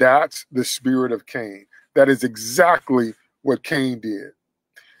 That's the spirit of Cain. That is exactly what Cain did.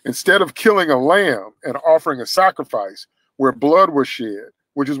 Instead of killing a lamb and offering a sacrifice where blood was shed,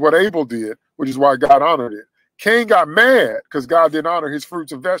 which is what Abel did, which is why God honored it, Cain got mad because God didn't honor his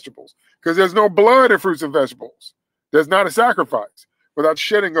fruits and vegetables, because there's no blood in fruits and vegetables. There's not a sacrifice. Without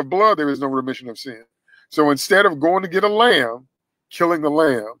shedding of blood, there is no remission of sin. So instead of going to get a lamb, killing the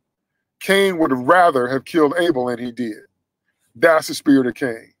lamb, Cain would have rather have killed Abel, and he did. That's the spirit of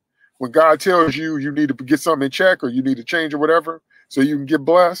Cain. When God tells you you need to get something in check or you need to change or whatever so you can get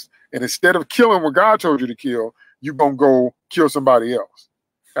blessed, and instead of killing what God told you to kill, you're going to go kill somebody else.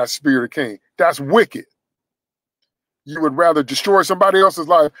 That's spirit of Cain. That's wicked. You would rather destroy somebody else's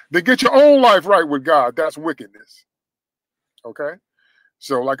life than get your own life right with God. That's wickedness. Okay?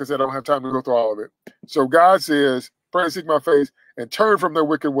 So like I said, I don't have time to go through all of it. So God says, pray and seek my face and turn from their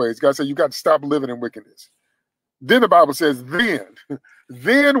wicked ways. God said, you got to stop living in wickedness. Then the Bible says,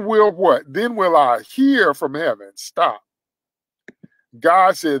 then will what? Then will I hear from heaven. Stop.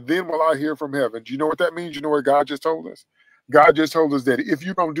 God said, then will I hear from heaven. Do you know what that means? You know what God just told us? God just told us that if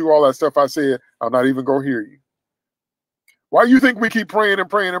you don't do all that stuff I said, I'm not even going to hear you. Why do you think we keep praying and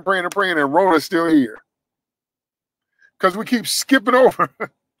praying and praying and praying and Rona's still here? Because we keep skipping over.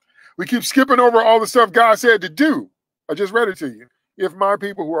 We keep skipping over all the stuff God said to do. I just read it to you. If my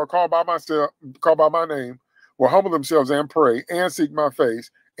people who are called by my name, will humble themselves and pray and seek my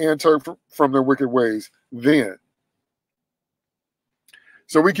face and turn from their wicked ways, then.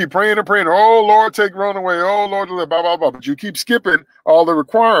 So we keep praying and praying. Oh, Lord, take Rona away. Oh, Lord, blah, blah, blah. But you keep skipping all the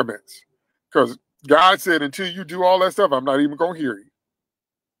requirements because God said, until you do all that stuff, I'm not even going to hear you.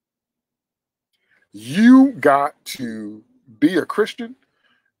 You got to be a Christian.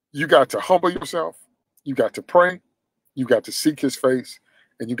 You got to humble yourself. You got to pray. You got to seek his face.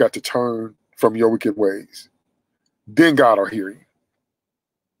 And you got to turn from your wicked ways. Then God will hear you.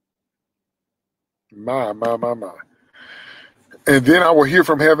 My. And then I will hear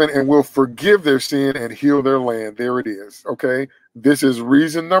from heaven and will forgive their sin and heal their land. There it is. Okay. This is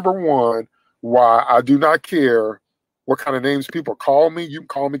reason number one why I do not care what kind of names people call me. You can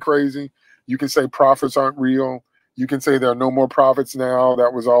call me crazy. You can say prophets aren't real. You can say there are no more prophets now.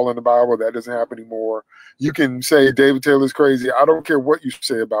 That was all in the Bible. That doesn't happen anymore. You can say David Taylor's crazy. I don't care what you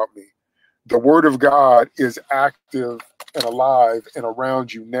say about me. The word of God is active and alive and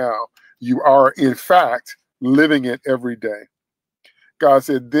around you now. You are, in fact, living it every day. God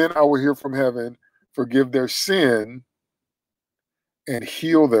said, then I will hear from heaven, forgive their sin, and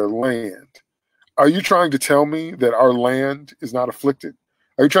heal their land. Are you trying to tell me that our land is not afflicted?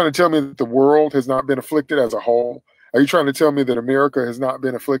 Are you trying to tell me that the world has not been afflicted as a whole? Are you trying to tell me that America has not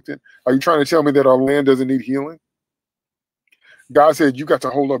been afflicted? Are you trying to tell me that our land doesn't need healing? God said, you got to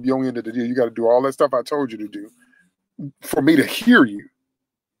hold up your end of the deal. You got to do all that stuff I told you to do for me to hear you.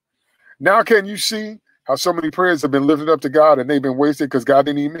 Now can you see how so many prayers have been lifted up to God and they've been wasted because God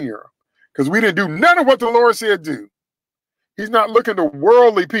didn't even hear them? Because we didn't do none of what the Lord said do. He's not looking to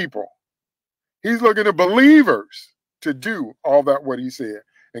worldly people. He's looking to believers to do all that what he said.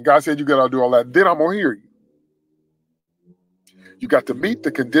 And God said, you got to do all that. Then I'm going to hear you. You got to meet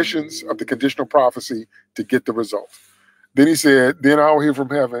the conditions of the conditional prophecy to get the result. Then he said, then I'll hear from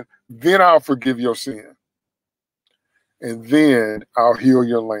heaven. Then I'll forgive your sin. And then I'll heal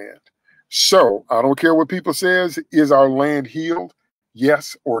your land. So I don't care what people says. Is our land healed?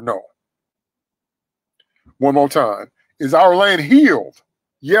 Yes or no? One more time. Is our land healed?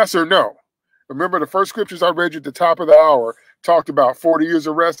 Yes or no? Remember the first scriptures I read you at the top of the hour talked about 40 years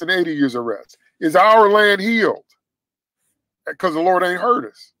of rest and 80 years of rest. Is our land healed? Because the Lord ain't heard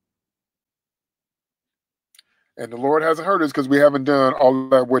us. And the Lord hasn't heard us because we haven't done all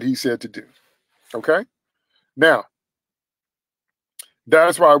that what he said to do. Okay? Now,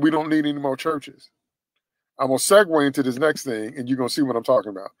 that's why we don't need any more churches. I'm going to segue into this next thing, and you're going to see what I'm talking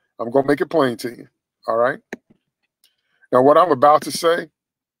about. I'm going to make it plain to you. All right? Now, what I'm about to say,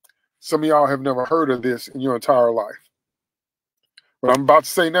 some of y'all have never heard of this in your entire life. What I'm about to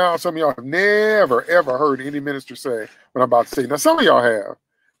say now, some of y'all have never, ever heard any minister say what I'm about to say. Now, some of y'all have,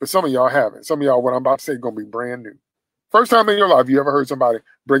 but some of y'all haven't. Some of y'all, what I'm about to say is going to be brand new. First time in your life you ever heard somebody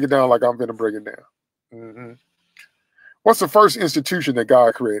break it down like I'm going to break it down. Mm-hmm. What's the first institution that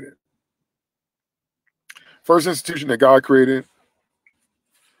God created? First institution that God created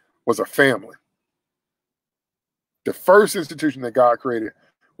was a family. The first institution that God created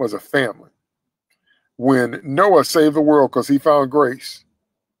was a family. When Noah saved the world because he found grace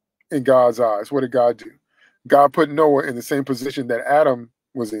in God's eyes, what did God do? God put Noah in the same position that Adam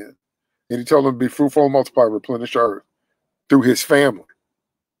was in. And he told him to be fruitful and multiply, replenish the earth through his family.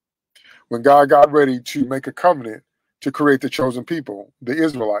 When God got ready to make a covenant to create the chosen people, the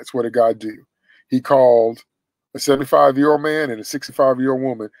Israelites, what did God do? He called a 75-year-old man and a 65-year-old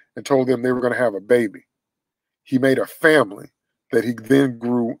woman and told them they were going to have a baby. He made a family that he then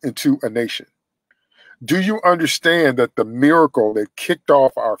grew into a nation. Do you understand that the miracle that kicked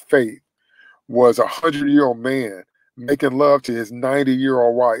off our faith was a 100-year-old man making love to his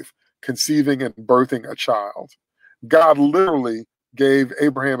 90-year-old wife, conceiving and birthing a child? God literally gave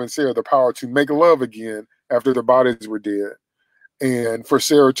Abraham and Sarah the power to make love again after their bodies were dead, and for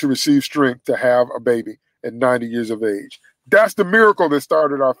Sarah to receive strength to have a baby at 90 years of age. That's the miracle that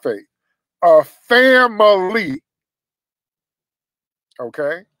started our faith. A family.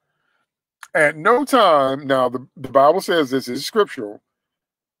 Okay? At no time, now the Bible says this is scriptural,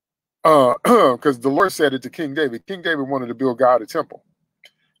 because the Lord said it to King David. King David wanted to build God a temple.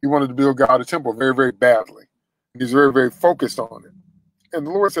 He wanted to build God a temple very, very badly. He's very, very focused on it. And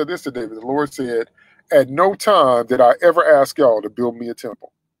the Lord said this to David. The Lord said, at no time did I ever ask y'all to build me a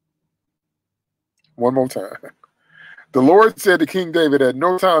temple. One more time. The Lord said to King David, at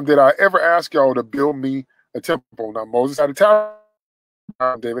no time did I ever ask y'all to build me a temple. Now, Moses had a tabernacle,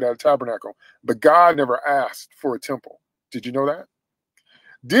 David had a tabernacle, but God never asked for a temple. Did you know that?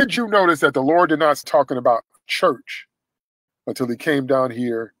 Did you notice that the Lord did not start talking about church until he came down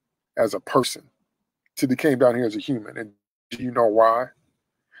here as a person, until he came down here as a human? And do you know why?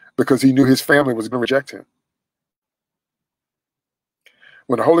 Because he knew his family was going to reject him.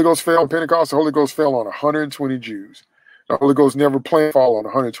 When the Holy Ghost fell on Pentecost, the Holy Ghost fell on 120 Jews. The Holy Ghost never planned to fall on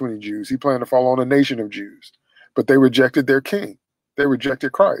 120 Jews. He planned to fall on a nation of Jews. But they rejected their king. They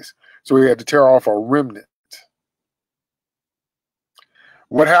rejected Christ. So he had to tear off a remnant.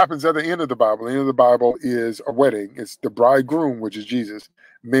 What happens at the end of the Bible? The end of the Bible is a wedding. It's the bridegroom, which is Jesus,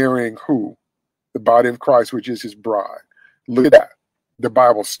 marrying who? The body of Christ, which is his bride. Look at that. The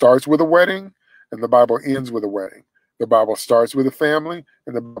Bible starts with a wedding, and the Bible ends with a wedding. The Bible starts with a family,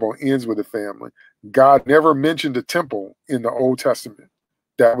 and the Bible ends with a family. God never mentioned a temple in the Old Testament.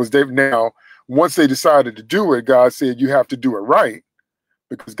 That was David. Now, once they decided to do it, God said, you have to do it right,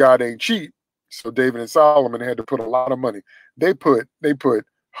 because God ain't cheap. So David and Solomon had to put a lot of money. They put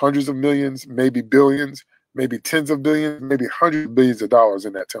hundreds of millions, maybe billions, maybe tens of billions, maybe hundreds of billions of dollars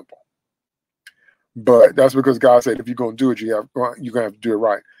in that temple. But that's because God said, if you're going to do it, you're going to have to do it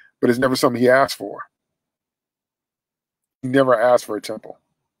right. But it's never something he asked for. He never asked for a temple.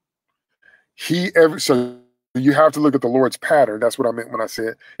 So you have to look at the Lord's pattern. That's what I meant when I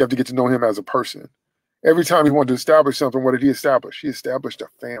said you have to get to know him as a person. Every time he wanted to establish something, what did he establish? He established a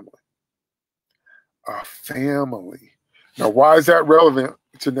family. A family. Now, why is that relevant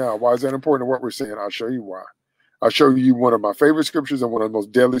to now? Why is that important to what we're saying? I'll show you why. I'll show you one of my favorite scriptures and one of the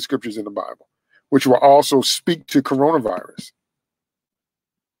most deadly scriptures in the Bible, which will also speak to coronavirus.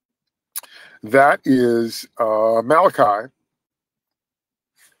 That is Malachi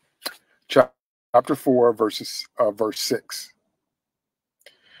chapter 4, verse 6.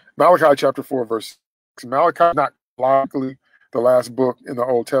 Malachi chapter 4, verse 6. Malachi is not chronologically the last book in the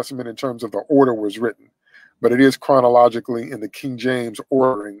Old Testament in terms of the order was written, but it is chronologically in the King James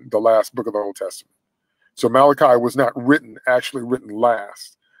ordering the last book of the Old Testament. So Malachi was not actually written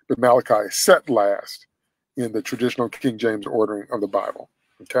last, but Malachi is set last in the traditional King James ordering of the Bible.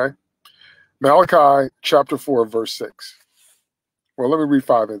 Okay? Malachi chapter 4, verse 6. Well, let me read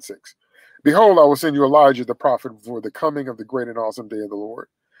 5 and 6. Behold, I will send you Elijah the prophet for the coming of the great and awesome day of the Lord.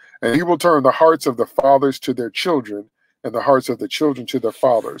 And he will turn the hearts of the fathers to their children, and the hearts of the children to their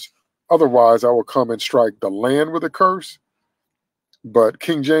fathers. Otherwise, I will come and strike the land with a curse. But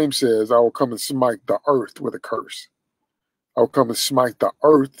King James says, I will come and smite the earth with a curse. I will come and smite the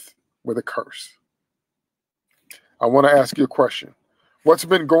earth with a curse. I want to ask you a question. What's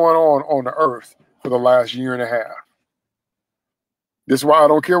been going on the earth for the last year and a half? This is why I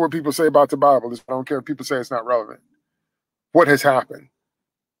don't care what people say about the Bible. This is why I don't care if people say it's not relevant. What has happened?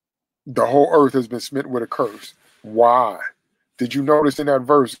 The whole earth has been smitten with a curse. Why? Did you notice in that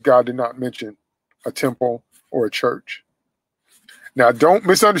verse, God did not mention a temple or a church? Now, don't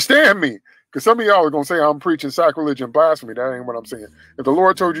misunderstand me, because some of y'all are going to say I'm preaching sacrilege and blasphemy. That ain't what I'm saying. If the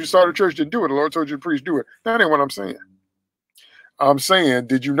Lord told you to start a church, then do it. The Lord told you to preach, do it. That ain't what I'm saying. I'm saying,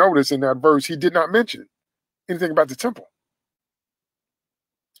 did you notice in that verse, he did not mention anything about the temple?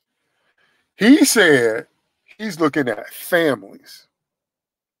 He said he's looking at families.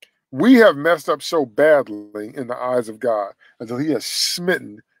 We have messed up so badly in the eyes of God until he has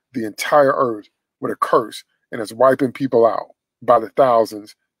smitten the entire earth with a curse and is wiping people out by the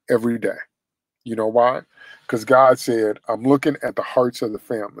thousands every day. You know why? Because God said, I'm looking at the hearts of the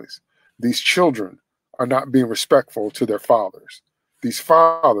families. These children are not being respectful to their fathers. These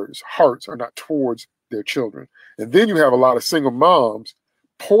fathers' hearts are not towards their children. And then you have a lot of single moms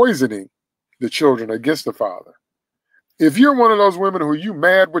poisoning the children against the father. If you're one of those women who you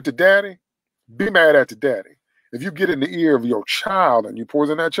mad with the daddy, be mad at the daddy. If you get in the ear of your child and you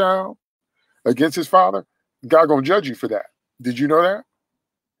poison that child against his father, God gonna judge you for that. Did you know that?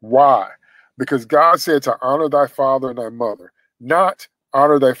 Why? Because God said to honor thy father and thy mother, not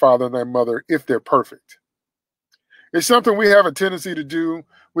honor thy father and thy mother if they're perfect. It's something we have a tendency to do.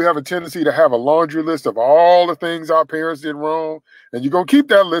 We have a tendency to have a laundry list of all the things our parents did wrong. And you're going to keep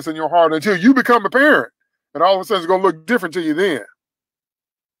that list in your heart until you become a parent. And all of a sudden, it's going to look different to you then.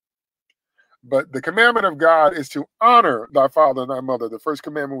 But the commandment of God is to honor thy father and thy mother, the first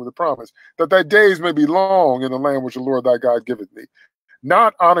commandment with a promise, that thy days may be long in the land which the Lord thy God giveth thee.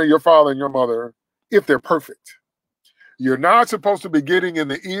 Not honor your father and your mother if they're perfect. You're not supposed to be getting in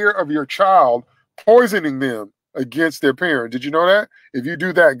the ear of your child, poisoning them against their parent. Did you know that? If you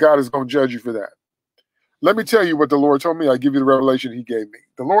do that, God is going to judge you for that. Let me tell you what the Lord told me. I give you the revelation he gave me.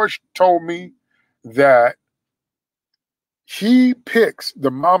 The Lord told me that he picks the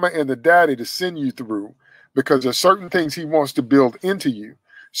mama and the daddy to send you through because there's certain things he wants to build into you.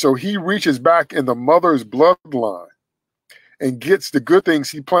 So he reaches back in the mother's bloodline and gets the good things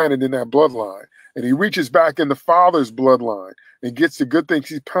he planted in that bloodline. And he reaches back in the father's bloodline and gets the good things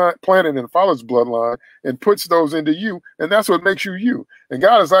he planted in the father's bloodline and puts those into you. And that's what makes you you. And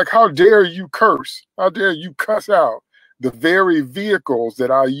God is like, how dare you curse? How dare you cuss out the very vehicles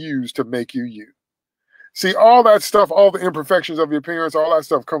that I use to make you you? See, all that stuff, all the imperfections of your parents, all that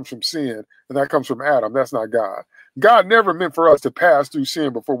stuff comes from sin. And that comes from Adam. That's not God. God never meant for us to pass through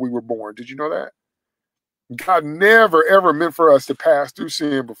sin before we were born. Did you know that? God never, ever meant for us to pass through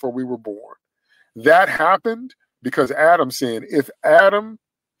sin before we were born. That happened because Adam sinned. If Adam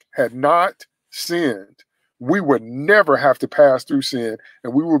had not sinned, we would never have to pass through sin,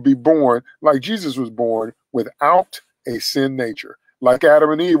 and we would be born like Jesus was born without a sin nature, like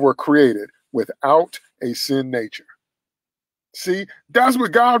Adam and Eve were created without a sin nature. See, that's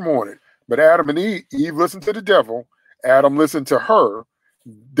what God wanted. But Adam and Eve listened to the devil. Adam listened to her.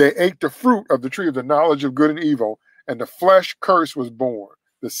 They ate the fruit of the tree of the knowledge of good and evil, and the flesh curse was born.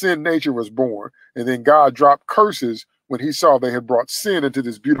 The sin nature was born. And then God dropped curses when he saw they had brought sin into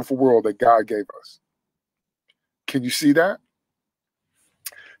this beautiful world that God gave us. Can you see that?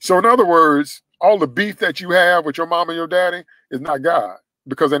 So in other words, all the beef that you have with your mom and your daddy is not God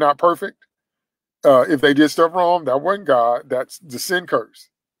because they're not perfect. If they did stuff wrong, that wasn't God. That's the sin curse.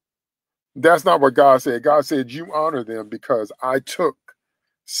 That's not what God said. God said, you honor them because I took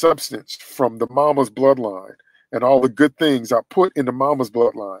substance from the mama's bloodline and all the good things I put in the mama's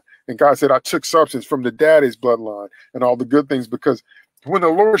bloodline. And God said, I took substance from the daddy's bloodline and all the good things, because when the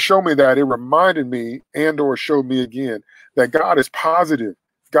Lord showed me that, it reminded me and or showed me again that God is positive.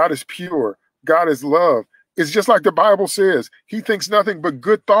 God is pure. God is love. It's just like the Bible says, he thinks nothing but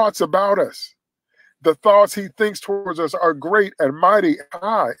good thoughts about us. The thoughts he thinks towards us are great and mighty,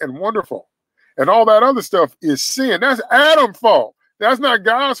 high and wonderful. And all that other stuff is sin. That's Adam's fault. That's not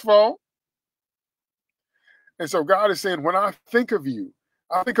God's fault. And so God is saying, when I think of you,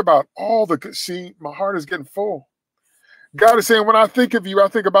 I think about all the good. See, my heart is getting full. God is saying, when I think of you, I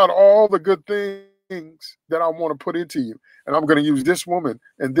think about all the good things that I want to put into you. And I'm going to use this woman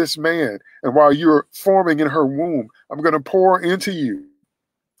and this man. And while you're forming in her womb, I'm going to pour into you.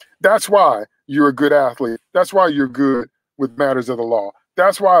 That's why you're a good athlete. That's why you're good with matters of the law.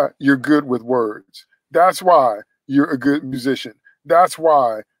 That's why you're good with words. That's why you're a good musician. That's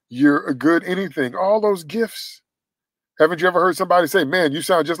why you're a good anything. All those gifts. Haven't you ever heard somebody say, man, you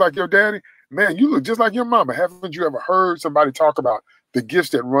sound just like your daddy? Man, you look just like your mama. Haven't you ever heard somebody talk about the gifts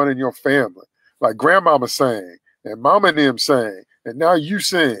that run in your family? Like grandmama sang, and mama and them sang, and now you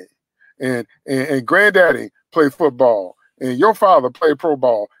sing, and granddaddy play football, and your father played pro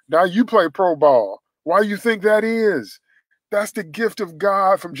ball. Now you play pro ball. Why do you think that is? That's the gift of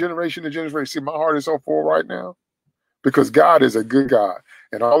God from generation to generation. See, my heart is so full right now because God is a good God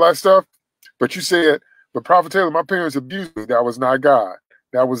and all that stuff. But you said, but Prophet Taylor, my parents abused me. That was not God.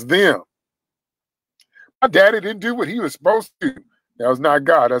 That was them. My daddy didn't do what he was supposed to. That was not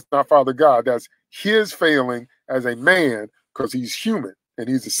God. That's not Father God. That's his failing as a man because he's human and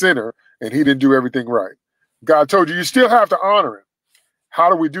he's a sinner and he didn't do everything right. God told you, you still have to honor him. How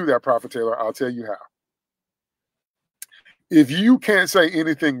do we do that, Prophet Taylor? I'll tell you how. If you can't say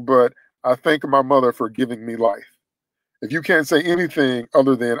anything but, I thank my mother for giving me life. If you can't say anything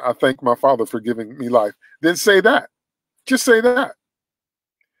other than, I thank my father for giving me life, then say that. Just say that.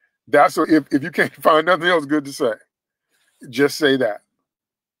 That's what, if you can't find nothing else good to say, just say that.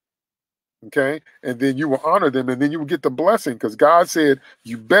 Okay? And then you will honor them and then you will get the blessing because God said,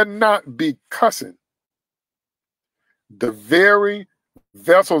 you better not be cussing the very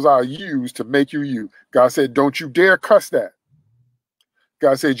vessels I use to make you you. God said, don't you dare cuss that.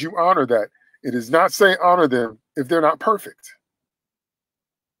 God said, you honor that. It does not say honor them if they're not perfect.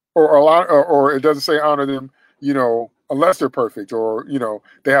 Or it doesn't say honor them, you know, unless they're perfect or, you know,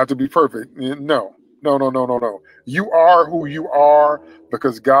 they have to be perfect. No. You are who you are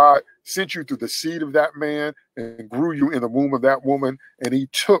because God sent you through the seed of that man and grew you in the womb of that woman. And he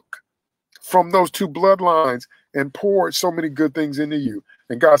took from those two bloodlines and poured so many good things into you.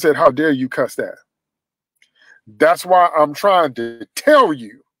 And God said, how dare you cuss that? That's why I'm trying to tell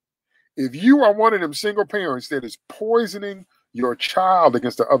you, if you are one of them single parents that is poisoning your child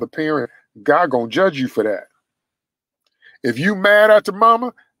against the other parent, God gonna judge you for that. If you mad at the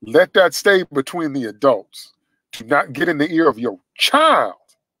mama, let that stay between the adults. Do not get in the ear of your child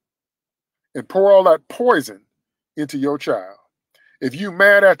and pour all that poison into your child. If you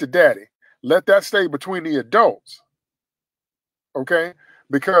mad at the daddy, let that stay between the adults. Okay?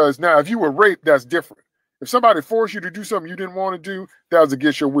 Because now if you were raped, that's different. If somebody forced you to do something you didn't want to do, that was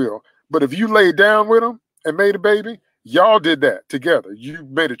against your will. But if you laid down with them and made a baby, y'all did that together. You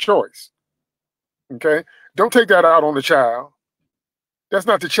made a choice. Okay? Don't take that out on the child. That's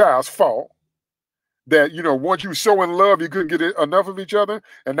not the child's fault. That, you know, once you so in love, you couldn't get enough of each other,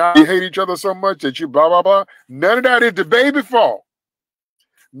 and now you hate each other so much that you blah, blah, blah. None of that is the baby's fault.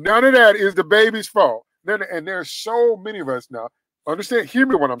 None of that is the baby's fault. And there's so many of us now. Understand, hear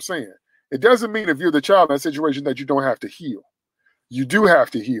me what I'm saying. It doesn't mean if you're the child in that situation that you don't have to heal. You do have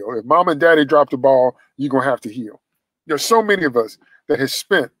to heal. If mom and daddy drop the ball, you're going to have to heal. There's so many of us that has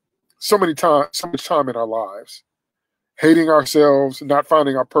spent so much time in our lives hating ourselves, not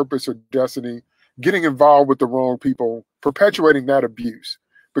finding our purpose or destiny, getting involved with the wrong people, perpetuating that abuse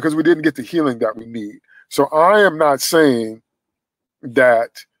because we didn't get the healing that we need. So I am not saying that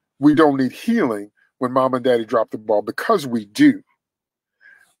we don't need healing when mom and daddy drop the ball, because we do.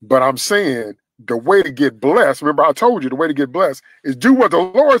 But I'm saying the way to get blessed, remember I told you the way to get blessed is do what the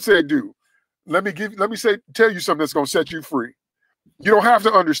Lord said do. Tell you something that's going to set you free. You don't have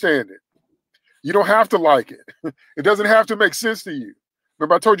to understand it. You don't have to like it. It doesn't have to make sense to you.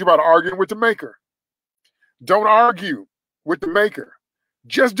 Remember I told you about arguing with the maker. Don't argue with the maker.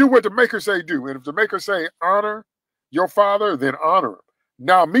 Just do what the maker say do. And if the maker say honor your father, then honor him.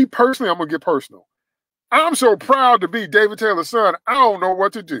 Now, me personally, I'm going to get personal. I'm so proud to be David Taylor's son. I don't know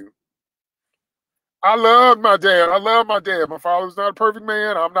what to do. I love my dad. I love my dad. My father's not a perfect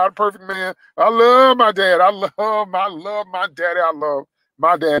man. I'm not a perfect man. I love my dad. I love my daddy. I love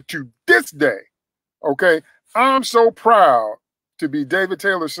my dad to this day. Okay? I'm so proud to be David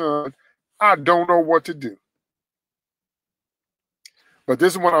Taylor's son. I don't know what to do. But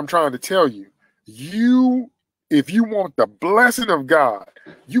this is what I'm trying to tell you. If you want the blessing of God,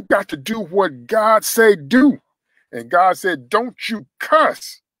 you got to do what God said do. And God said, don't you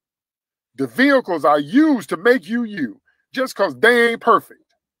cuss the vehicles I use to make you you, just because they ain't perfect.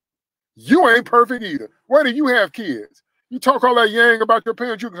 You ain't perfect either. Where do you have kids? You talk all that yang about your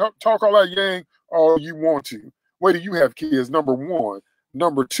parents, you can talk all that yang all you want to. Where do you have kids? Number one.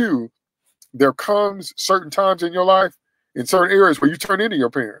 Number two, there comes certain times in your life, in certain areas where you turn into your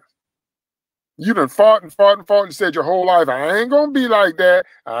parents. You done fought and said your whole life, I ain't going to be like that.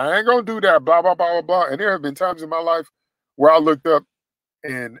 I ain't going to do that, blah, blah, blah, blah, blah. And there have been times in my life where I looked up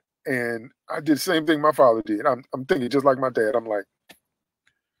and I did the same thing my father did. I'm thinking just like my dad. I'm like,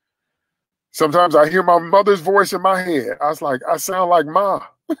 sometimes I hear my mother's voice in my head. I was like, I sound like Ma.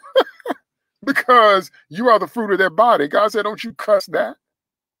 Because you are the fruit of their body. God said, don't you cuss that.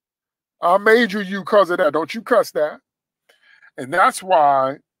 I made you because of that. Don't you cuss that. And that's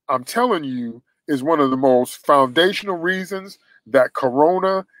why I'm telling you is one of the most foundational reasons that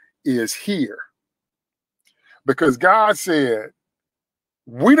Corona is here. because God said,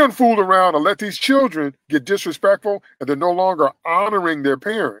 we done fooled around and let these children get disrespectful and they're no longer honoring their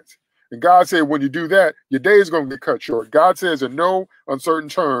parents. And God said, when you do that, your day is going to get cut short. God says in no uncertain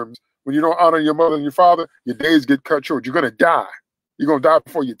terms, when you don't honor your mother and your father, your days get cut short. You're going to die. You're going to die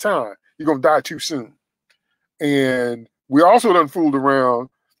before your time. You're going to die too soon. And we also done fooled around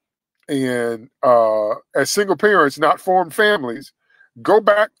and as single parents, not formed families, go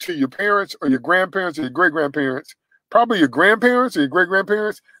back to your parents or your grandparents or your great-grandparents, probably your grandparents or your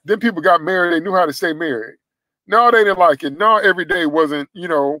great-grandparents. Then people got married. They knew how to stay married. No, they didn't like it. No, every day wasn't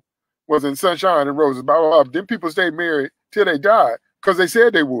sunshine and roses, blah, blah, blah. Then people stayed married till they died because they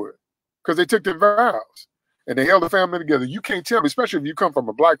said they would, because they took their vows and they held the family together. You can't tell me, especially if you come from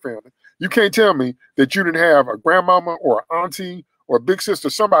a black family, you can't tell me that you didn't have a grandmama or an auntie or a big sister,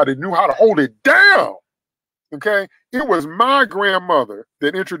 somebody knew how to hold it down. Okay? It was my grandmother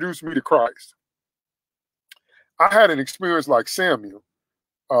that introduced me to Christ. I had an experience like Samuel.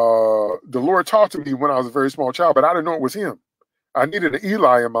 The Lord talked to me when I was a very small child, but I didn't know it was him. I needed an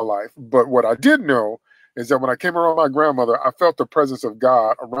Eli in my life. But what I did know is that when I came around my grandmother, I felt the presence of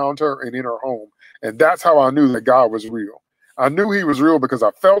God around her and in her home. And that's how I knew that God was real. I knew he was real because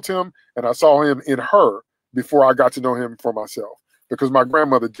I felt him and I saw him in her before I got to know him for myself, because my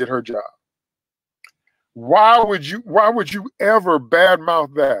grandmother did her job. Why would you ever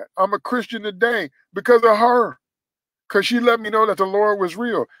badmouth that? I'm a Christian today because of her. Because she let me know that the Lord was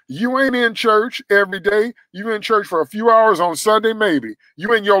real. You ain't in church every day. You in church for a few hours on Sunday, maybe.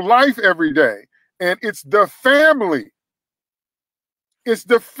 You in your life every day. And it's the family. It's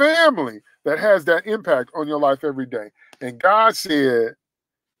the family that has that impact on your life every day. And God said,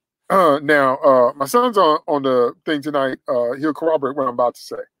 my son's on the thing tonight. He'll corroborate what I'm about to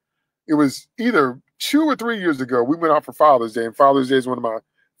say. It was either 2 or 3 years ago. We went out for Father's Day, and Father's Day is one of my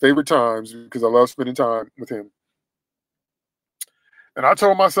favorite times because I love spending time with him. And I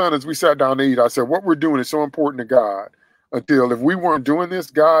told my son as we sat down to eat, I said, what we're doing is so important to God until if we weren't doing this,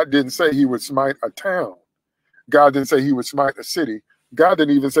 God didn't say he would smite a town. God didn't say he would smite a city. God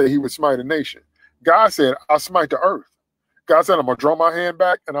didn't even say he would smite a nation. God said, I'll smite the earth. God said, I'm going to draw my hand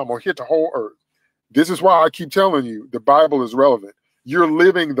back and I'm going to hit the whole earth. This is why I keep telling you the Bible is relevant. You're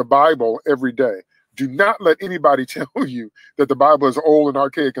living the Bible every day. Do not let anybody tell you that the Bible is old and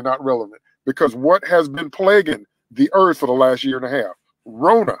archaic and not relevant, because what has been plaguing the earth for the last year and a half?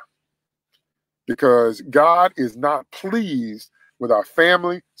 Rona. Because God is not pleased with our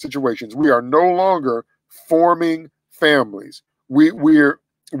family situations. We are no longer forming families. We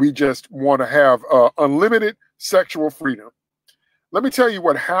just want to have unlimited sexual freedom. Let me tell you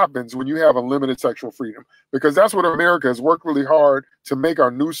what happens when you have unlimited sexual freedom, because that's what America has worked really hard to make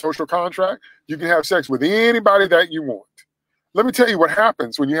our new social contract. You can have sex with anybody that you want. Let me tell you what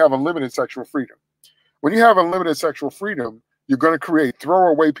happens when you have unlimited sexual freedom. When you have unlimited sexual freedom, you're going to create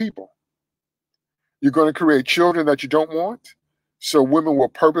throwaway people. You're going to create children that you don't want. So women will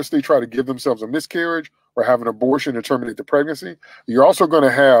purposely try to give themselves a miscarriage or have an abortion to terminate the pregnancy. You're also going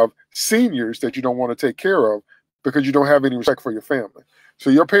to have seniors that you don't want to take care of because you don't have any respect for your family. So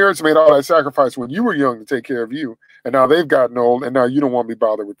your parents made all that sacrifice when you were young to take care of you, and now they've gotten old, and now you don't want to be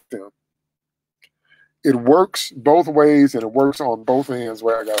bothered with them. It works both ways, and it works on both ends.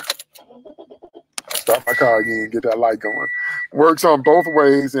 Where I got to stop my car again, get that light going. Works on both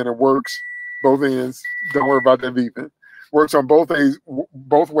ways, and it works both ends. Don't worry about that beeping. Works on both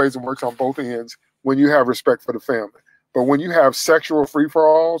ways, and works on both ends when you have respect for the family. But when you have sexual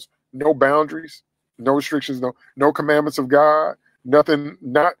free-for-alls, no boundaries, no restrictions, no commandments of God, nothing,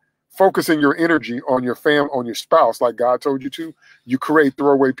 not focusing your energy on your on your spouse like God told you to, you create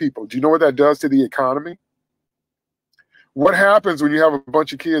throwaway people. Do you know what that does to the economy? What happens when you have a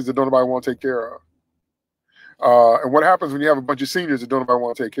bunch of kids that nobody want to take care of? And what happens when you have a bunch of seniors that nobody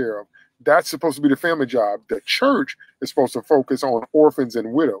want to take care of? That's supposed to be the family job. The church is supposed to focus on orphans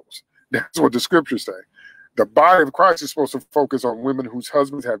and widows. That's what the scriptures say. The body of Christ is supposed to focus on women whose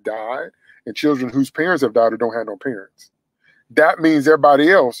husbands have died and children whose parents have died or don't have no parents. That means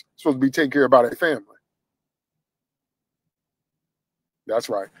everybody else is supposed to be taken care of by their family. That's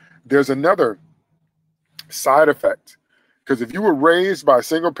right. There's another side effect. Because if you were raised by a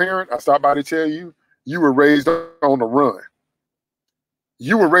single parent, I stopped by to tell you, you were raised on the run.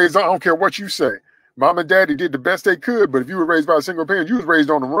 You were raised on, I don't care what you say. Mom and daddy did the best they could, but if you were raised by a single parent, you was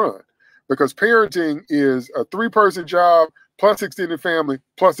raised on the run. Because parenting is a 3-person job plus extended family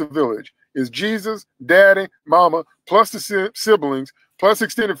plus the village. It's Jesus, daddy, mama, plus the siblings, plus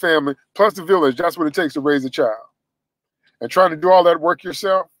extended family, plus the village. That's what it takes to raise a child. And trying to do all that work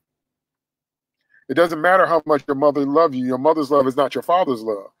yourself, it doesn't matter how much your mother loves you. Your mother's love is not your father's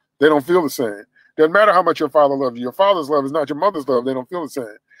love. They don't feel the same. Doesn't matter how much your father loves you. Your father's love is not your mother's love. They don't feel the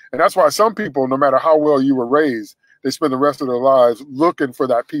same. And that's why some people, no matter how well you were raised, they spend the rest of their lives looking for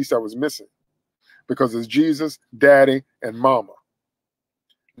that piece that was missing. Because it's Jesus, daddy, and mama.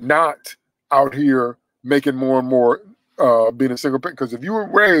 Not out here making more and more being a single parent. Because if you were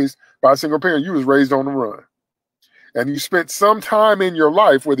raised by a single parent, you was raised on the run. And you spent some time in your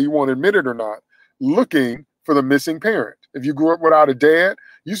life, whether you want to admit it or not, looking for the missing parent. If you grew up without a dad,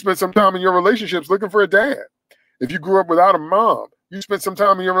 you spent some time in your relationships looking for a dad. If you grew up without a mom, you spent some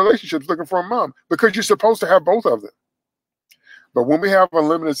time in your relationships looking for a mom because you're supposed to have both of them. But when we have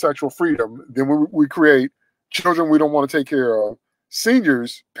unlimited sexual freedom, then we create children we don't want to take care of,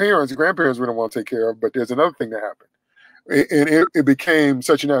 seniors, parents, grandparents we don't want to take care of. But there's another thing that happened. And it became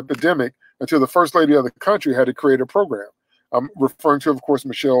such an epidemic until the first lady of the country had to create a program. I'm referring to, of course,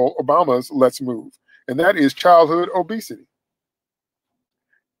 Michelle Obama's Let's Move. And that is childhood obesity.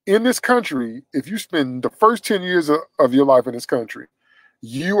 In this country, if you spend the first 10 years of your life in this country,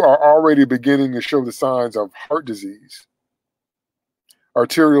 you are already beginning to show the signs of heart disease,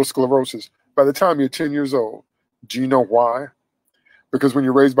 arterial sclerosis, by the time you're 10 years old. Do you know why? Because when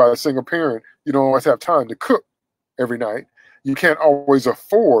you're raised by a single parent, you don't always have time to cook every night. You can't always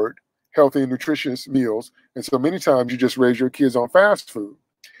afford healthy and nutritious meals. And so many times you just raise your kids on fast food.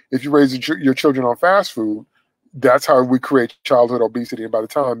 If you raise your children on fast food, that's how we create childhood obesity. And by the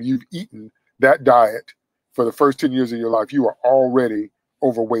time you've eaten that diet for the first 10 years of your life, you are already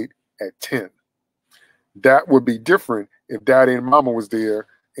overweight at 10. That would be different if daddy and mama was there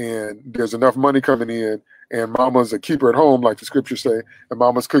and there's enough money coming in and mama's a keeper at home, like the scriptures say, and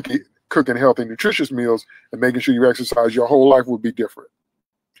mama's cooking healthy, nutritious meals and making sure you exercise. Your whole life would be different.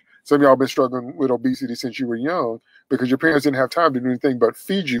 Some of y'all been struggling with obesity since you were young because your parents didn't have time to do anything but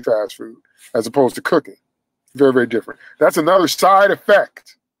feed you fast food as opposed to cooking. Very, very different. That's another side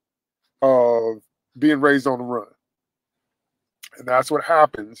effect of being raised on the run. And that's what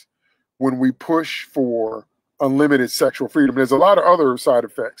happens when we push for unlimited sexual freedom. There's a lot of other side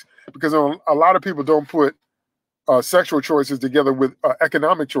effects because a lot of people don't put sexual choices together with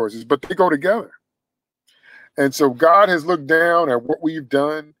economic choices, but they go together. And so God has looked down at what we've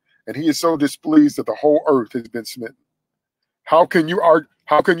done, and he is so displeased that the whole earth has been smitten. How can you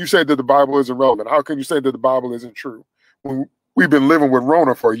say that the Bible isn't relevant? How can you say that the Bible isn't true? When we've been living with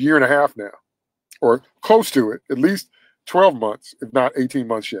Rona for a year and a half now, or close to it, at least 12 months, if not 18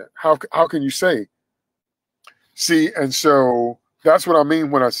 months yet. How can you say? See, and so that's what I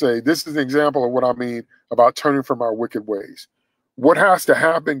mean when I say this is an example of what I mean about turning from our wicked ways. What has to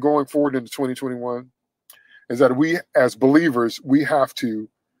happen going forward into 2021 is that we, as believers, we have to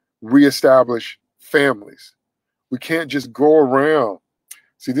reestablish families. We can't just go around.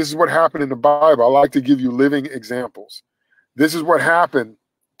 See, this is what happened in the Bible. I like to give you living examples. This is what happened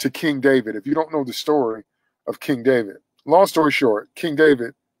to King David. If you don't know the story of King David, long story short, King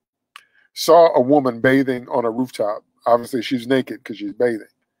David saw a woman bathing on a rooftop. Obviously, she's naked because she's bathing.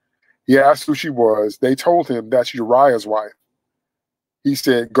 He asked who she was. They told him that's Uriah's wife. He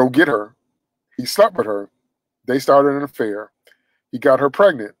said, go get her. He slept with her. They started an affair. He got her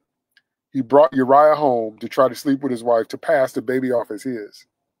pregnant. He brought Uriah home to try to sleep with his wife to pass the baby off as his.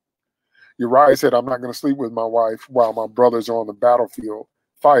 Uriah said, I'm not going to sleep with my wife while my brothers are on the battlefield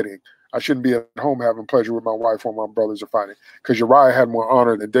fighting. I shouldn't be at home having pleasure with my wife while my brothers are fighting, because Uriah had more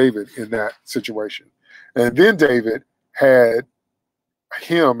honor than David in that situation. And then David had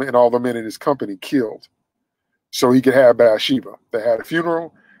him and all the men in his company killed so he could have Bathsheba. They had a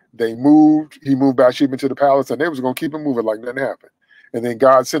funeral. He moved Bathsheba into the palace, and they was going to keep it moving like nothing happened. And then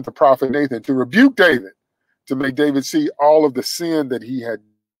God sent the prophet Nathan to rebuke David, to make David see all of the sin that he had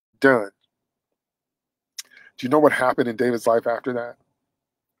done. Do you know what happened in David's life after that?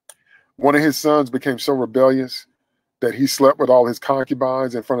 One of his sons became so rebellious that he slept with all his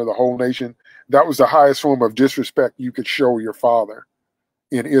concubines in front of the whole nation. That was the highest form of disrespect you could show your father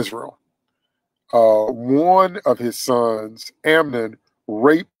in Israel. One of his sons, Amnon,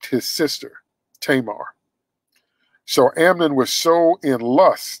 raped his sister, Tamar. So Amnon was so in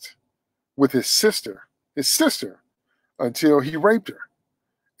lust with his sister, until he raped her.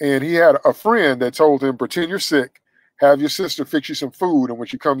 And he had a friend that told him, pretend you're sick, have your sister fix you some food, and when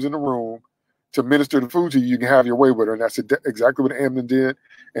she comes in the room to minister the food to you, you can have your way with her. And that's exactly what Amnon did.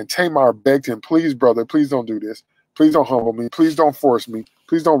 And Tamar begged him, please, brother, please don't do this. Please don't humble me. Please don't force me.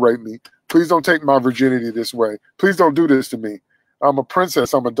 Please don't rape me. Please don't take my virginity this way. Please don't do this to me. I'm a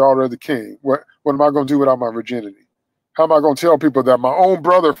princess. I'm a daughter of the king. What am I going to do without my virginity? How am I going to tell people that my own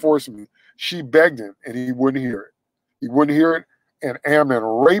brother forced me? She begged him, and he wouldn't hear it. He wouldn't hear it, and Amnon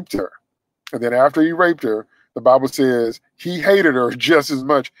raped her. And then after he raped her, The Bible says he hated her just as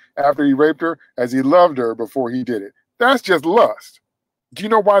much after he raped her as he loved her before he did it. That's just lust. Do you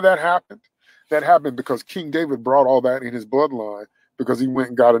know why that happened? That happened because King David brought all that in his bloodline because he went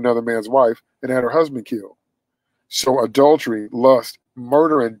and got another man's wife and had her husband killed. So adultery, lust,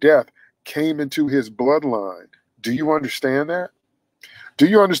 murder, and death came into his bloodline. Do you understand that? Do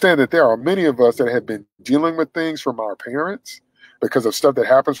you understand that there are many of us that have been dealing with things from our parents because of stuff that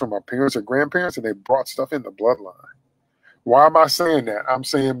happens from our parents or grandparents, and they brought stuff in the bloodline? Why am I saying that? I'm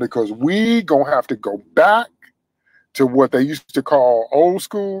saying because we gonna have to go back to what they used to call old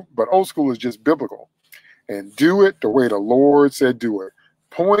school, but old school is just biblical, and do it the way the Lord said do it.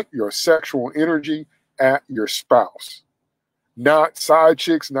 Point your sexual energy at your spouse, not side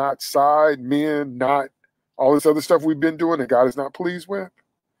chicks, not side men, not all this other stuff we've been doing that God is not pleased with.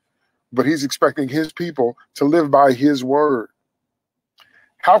 But he's expecting his people to live by his word.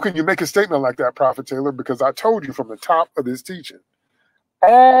 How can you make a statement like that, Prophet Taylor? Because I told you from the top of this teaching,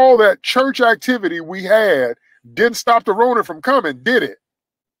 all that church activity we had didn't stop the Rona from coming, did it?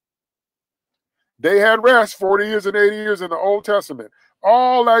 They had rest 40 years and 80 years in the Old Testament.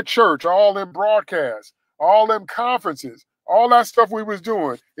 All that church, all them broadcasts, all them conferences, all that stuff we was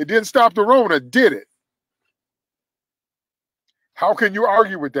doing, it didn't stop the Rona, did it? How can you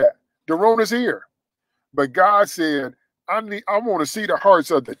argue with that? The Rona's here. But God said, I want to see the hearts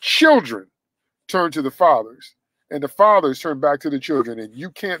of the children turn to the fathers, and the fathers turn back to the children. And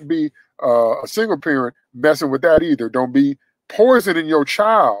you can't be a single parent messing with that either. Don't be poisoning your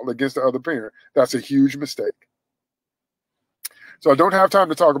child against the other parent. That's a huge mistake. So I don't have time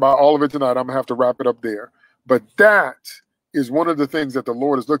to talk about all of it tonight. I'm going to have to wrap it up there. But that is one of the things that the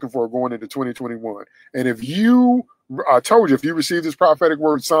Lord is looking for going into 2021. And if you, I told you, if you receive this prophetic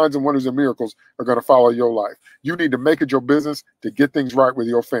word, signs and wonders and miracles are going to follow your life. You need to make it your business to get things right with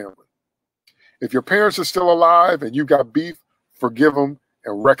your family. If your parents are still alive and you got beef, forgive them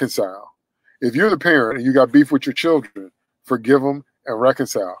and reconcile. If you're the parent and you got beef with your children, forgive them and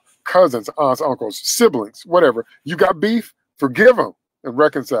reconcile. Cousins, aunts, uncles, siblings, whatever. You got beef, forgive them and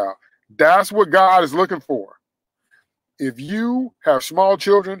reconcile. That's what God is looking for. If you have small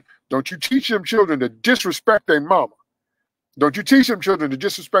children, don't you teach them children to disrespect their mama. Don't you teach them children to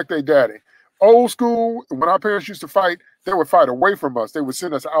disrespect their daddy. Old school, when our parents used to fight, they would fight away from us. They would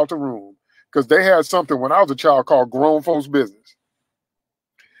send us out the room because they had something when I was a child called grown folks business.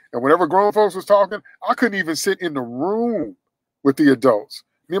 And whenever grown folks was talking, I couldn't even sit in the room with the adults.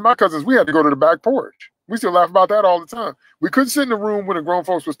 Me and my cousins, we had to go to the back porch. We still laugh about that all the time. We couldn't sit in the room when the grown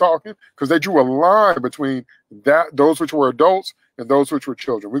folks was talking because they drew a line between those which were adults and those which were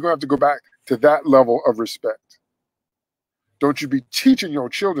children. We're going to have to go back to that level of respect. Don't you be teaching your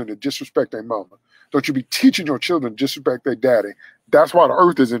children to disrespect their mama. Don't you be teaching your children to disrespect their daddy. That's why the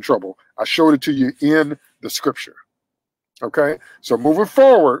earth is in trouble. I showed it to you in the scripture. Okay? So moving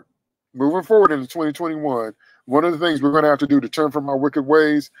forward into 2021, one of the things we're going to have to do to turn from our wicked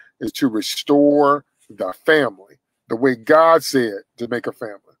ways is to restore the family the way God said to make a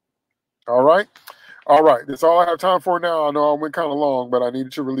family. All right? All right. That's all I have time for now. I know I went kind of long, but I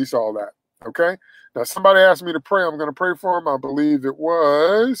needed to release all that. Okay? Now, somebody asked me to pray. I'm going to pray for him. I believe it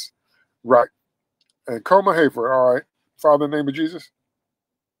was right. And Coma Hayford. All right. Father, in the name of Jesus,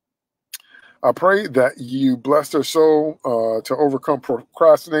 I pray that you bless their soul to overcome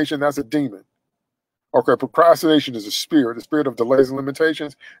procrastination. That's a demon. Okay, procrastination is a spirit, the spirit of delays and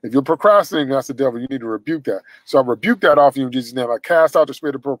limitations. If you're procrastinating, that's the devil. You need to rebuke that. So I rebuke that off you in Jesus' name. I cast out the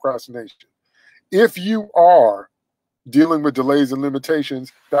spirit of procrastination. If you are dealing with delays and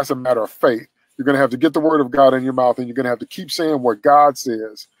limitations, that's a matter of faith. You're going to have to get the word of God in your mouth, and you're going to have to keep saying what God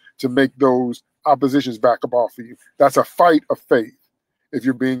says to make those oppositions back up off of you. That's a fight of faith if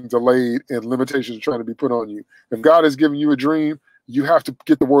you're being delayed and limitations are trying to be put on you. If God has given you a dream, you have to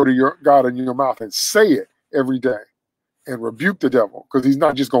get the word of your God in your mouth and say it every day and rebuke the devil, because he's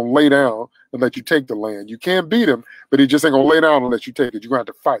not just going to lay down and let you take the land. You can beat him, but he just ain't going to lay down and let you take it. You're going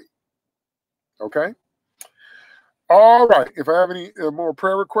to have to fight. Okay? All right. If I have any more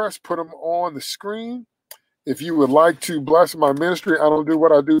prayer requests, put them on the screen. If you would like to bless my ministry, I don't do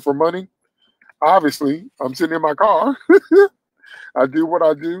what I do for money. Obviously, I'm sitting in my car. I do what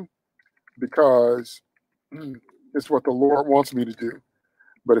I do because it's what the Lord wants me to do.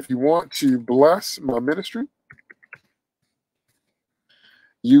 But if you want to bless my ministry,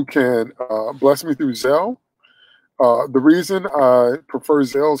 you can bless me through Zelle. The reason I prefer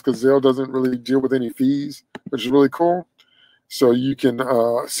Zelle is because Zelle doesn't really deal with any fees, which is really cool. So you can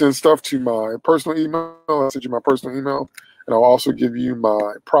send stuff to my personal email. I'll send you my personal email, and I'll also give you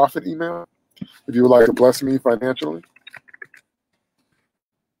my Prophet email if you would like to bless me financially.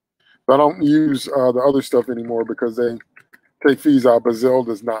 So I don't use the other stuff anymore because they take fees out, but Zelle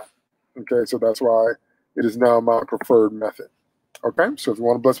does not. Okay, so that's why it is now my preferred method. Okay, so if you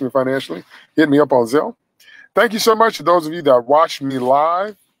want to bless me financially, hit me up on Zelle. Thank you so much to those of you that watched me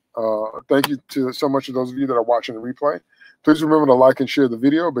live. Thank you to so much of those of you that are watching the replay. Please remember to like and share the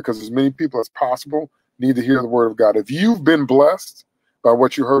video because as many people as possible need to hear the word of God. If you've been blessed by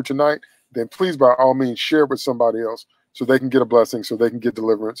what you heard tonight, then please, by all means, share it with somebody else so they can get a blessing, so they can get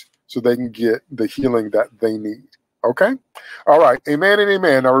deliverance, so they can get the healing that they need. Okay? All right. Amen and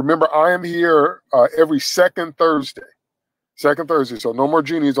amen. Now, remember, I am here every second Thursday. Second Thursday. So No More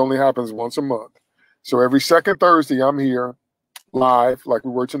Genies only happens once a month. So every second Thursday, I'm here live like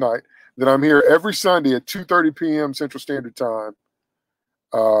we were tonight. Then I'm here every Sunday at 2:30 p.m. Central Standard Time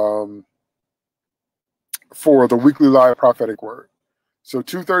for the weekly live prophetic word. So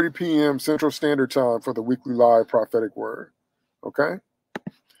 2:30 p.m. Central Standard Time for the weekly live prophetic word. Okay?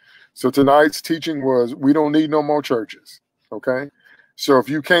 So tonight's teaching was we don't need no more churches. Okay? So if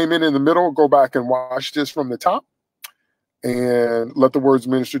you came in the middle, go back and watch this from the top and let the words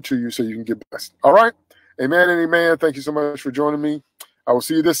minister to you so you can get blessed. All right? Amen and amen. Thank you so much for joining me. I will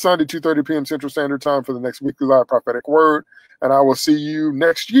see you this Sunday, 2:30 p.m. Central Standard Time for the next weekly live prophetic word. And I will see you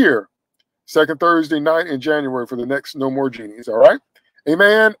next year, second Thursday night in January for the next No More Genies. All right?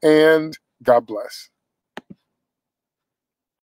 Amen and God bless.